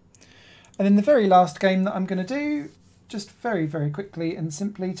 And then the very last game that I'm going to do, just very, very quickly and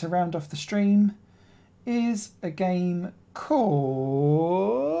simply to round off the stream, is a game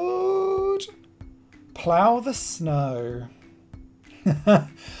called Plow the Snow.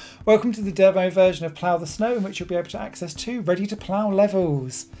 Welcome to the demo version of Plow the Snow, in which you'll be able to access 2 ready-to-plow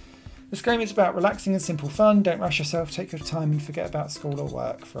levels. This game is about relaxing and simple fun. Don't rush yourself, take your time and forget about school or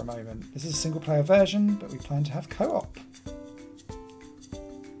work for a moment. This is a single-player version, but we plan to have co-op.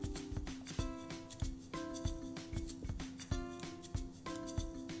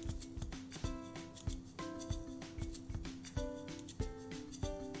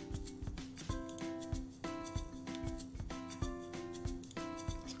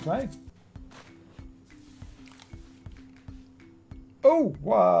 Play. Oh,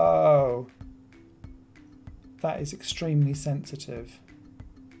 whoa! That is extremely sensitive.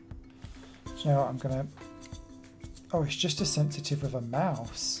 Do you know what I'm gonna... Oh, it's just as sensitive with a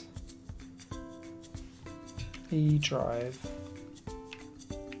mouse. E-drive.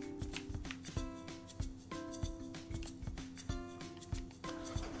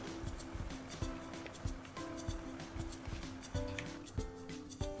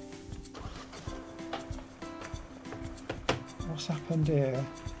 What's happened here?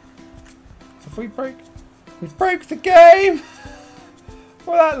 Have we broke? We broke the game!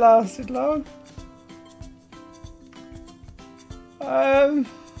 Well, that lasted long.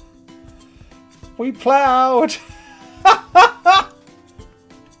 We ploughed.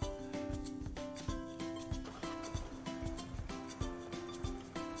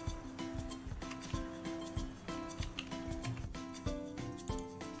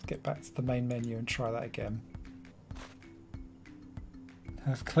 Get back to the main menu and try that again.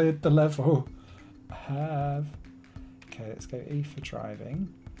 I've cleared the level. I have. Okay, let's go E for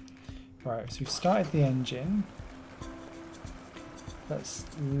driving. Right, so we've started the engine. Let's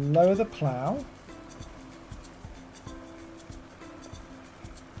lower the plough.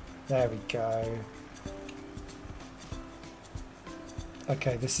 There we go.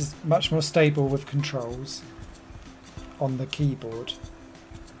 Okay, this is much more stable with controls on the keyboard.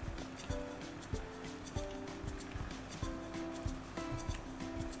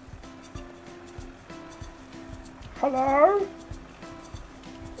 Hello?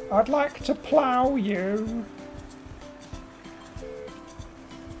 I'd like to plough you.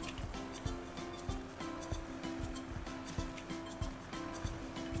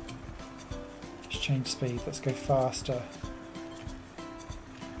 Let's change speed, let's go faster.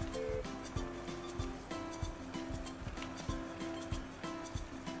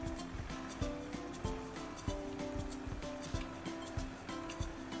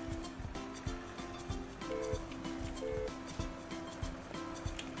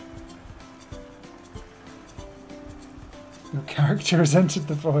 Your character has entered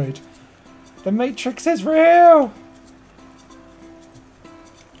the void. The Matrix is real!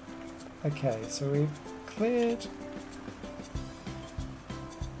 Okay, so we've cleared...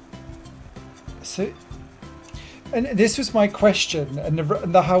 So... And this was my question, and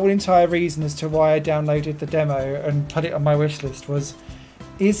the whole entire reason as to why I downloaded the demo and put it on my wish list was,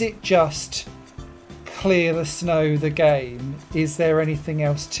 is it just clear the snow, the game? Is there anything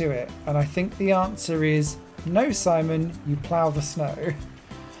else to it? And I think the answer is, no, Simon, you plough the snow.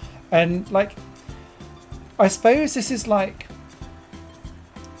 And, like, I suppose this is like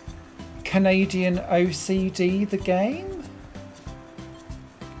Canadian OCD, the game?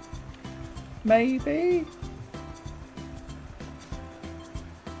 Maybe?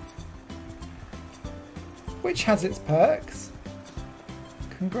 Which has its perks.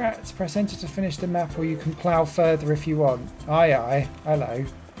 Congrats, press enter to finish the map, or you can plough further if you want. Aye aye, hello.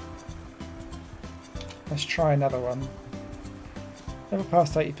 Let's try another one. Level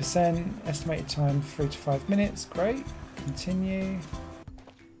past 80%, estimated time 3 to 5 minutes, great. Continue.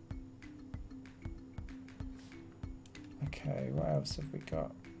 Okay, what else have we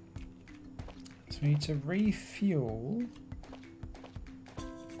got? So we need to refuel.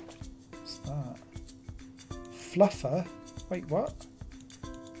 What's that? Fluffer? Wait, what?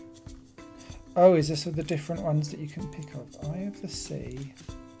 Oh, is this all the different ones that you can pick up? Eye of the Sea.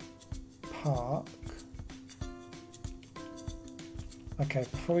 Park. Okay,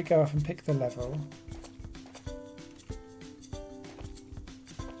 before we go off and pick the level.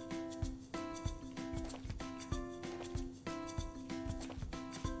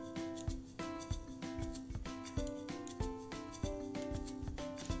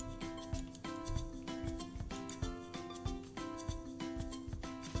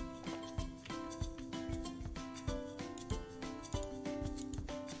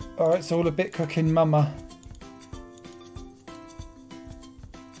 Oh, it's all a bit cooking mama.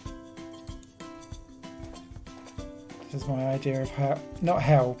 This is my idea of how, not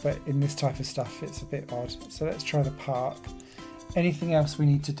hell, but in this type of stuff, it's a bit odd. So let's try the park. Anything else we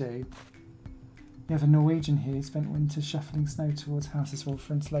need to do? We have a Norwegian here who spent winter shuffling snow towards houses wall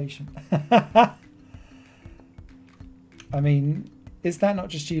for insulation. I mean, is that not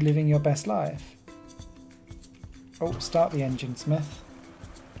just you living your best life? Oh, start the engine, Smith.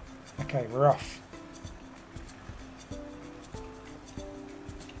 Okay, we're off.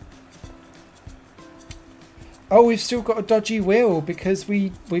 Oh, we've still got a dodgy wheel because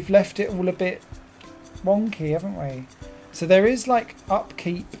we've left it all a bit wonky, haven't we? So there is like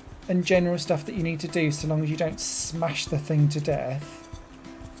upkeep and general stuff that you need to do so long as you don't smash the thing to death.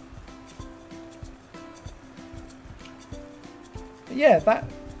 But yeah, that...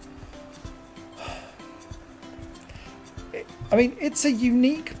 I mean, it's a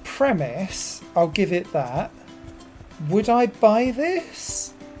unique premise. I'll give it that. Would I buy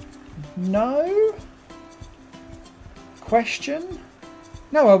this? No? Question?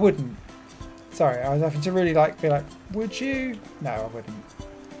 No, I wouldn't. Sorry, I was having to really be like, would you? No, I wouldn't.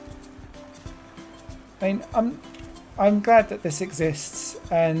 I mean, I'm glad that this exists,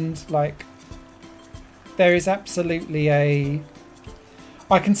 and like, there is absolutely a...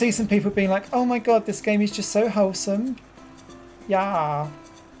 I can see some people being like, oh my god, this game is just so wholesome. Yeah.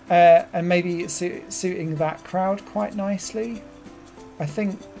 And maybe it's suiting that crowd quite nicely. I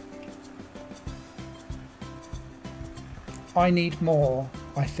think I need more,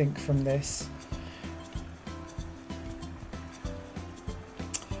 I think, from this.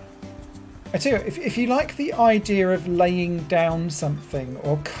 I tell you, if you like the idea of laying down something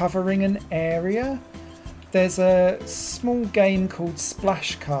or covering an area, there's a small game called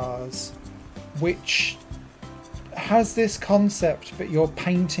Splash Cars, which has this concept, but you're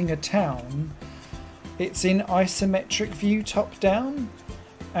painting a town. It's in isometric view, top down,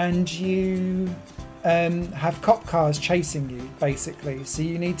 and you have cop cars chasing you, basically. So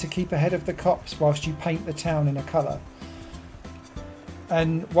you need to keep ahead of the cops whilst you paint the town in a colour.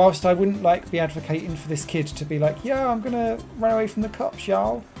 And whilst I wouldn't be advocating for this kid to be like, yeah, I'm gonna run away from the cops,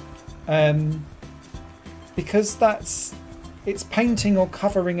 y'all, because it's painting or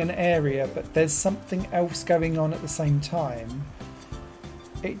covering an area, but there's something else going on at the same time.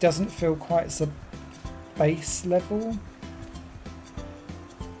 It doesn't feel quite so base level.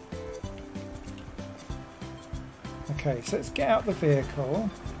 Okay, so let's get out the vehicle.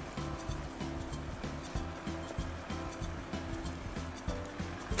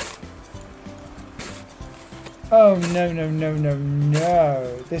 Oh, no, no, no, no,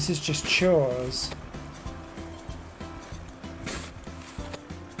 no. This is just chores.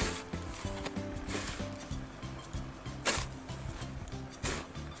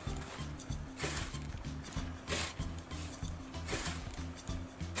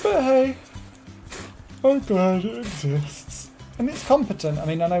 But hey, I'm glad it exists. And it's competent. I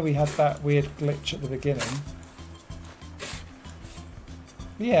mean, I know we had that weird glitch at the beginning.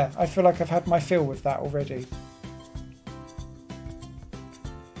 But yeah, I feel like I've had my fill with that already.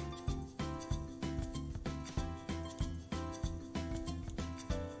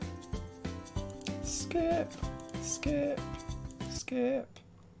 Skip, skip, skip.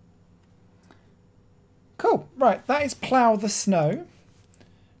 Cool, right, that is Plow the Snow.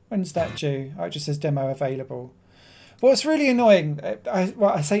 When's that due? Oh, it just says demo available. What's really annoying,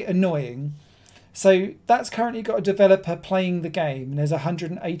 I say annoying, so that's currently got a developer playing the game and there's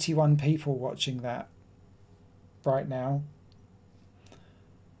 181 people watching that right now.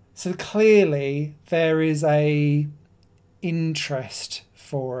 So clearly there is a interest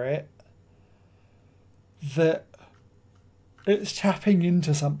for it, that it's tapping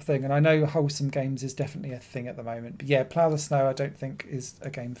into something, and I know wholesome games is definitely a thing at the moment. But yeah, Plow the Snow I don't think is a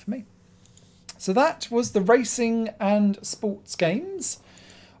game for me. So that was the racing and sports games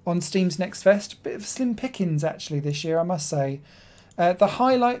on Steam's Next Fest. Bit of slim pickings actually this year, I must say. The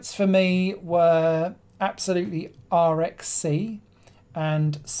highlights for me were absolutely RXC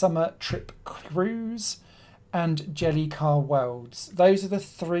and Summer Trip Cruise and Jellycar Worlds. Those are the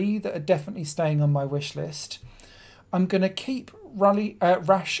three that are definitely staying on my wish list. I'm going to keep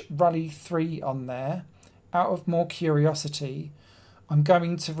Rash Rally 3 on there out of more curiosity. I'm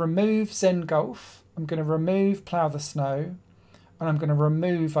going to remove Zen Golf. I'm going to remove Plow the Snow. And I'm going to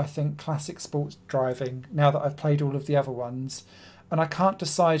remove, I think, Classic Sports Driving now that I've played all of the other ones. And I can't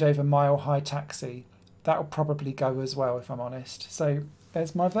decide over Mile High Taxi. That'll probably go as well, if I'm honest. So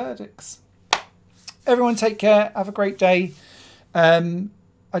there's my verdicts. Everyone take care. Have a great day.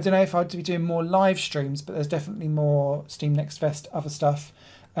 I don't know if I'd be doing more live streams, but there's definitely more Steam Next Fest other stuff.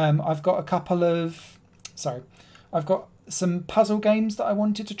 I've got a couple of, I've got some puzzle games that I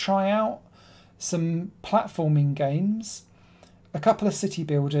wanted to try out, some platforming games, a couple of city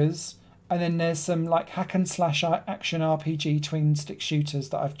builders, and then there's some like hack and slash action RPG twin stick shooters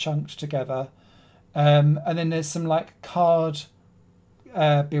that I've chunked together. And then there's some like card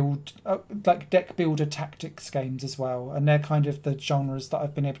like deck builder tactics games as well, and they're kind of the genres that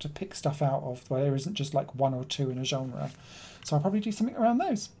I've been able to pick stuff out of, where there isn't just like one or two in a genre. So I'll probably do something around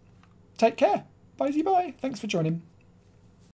those. Take care. Bye. Thanks for joining.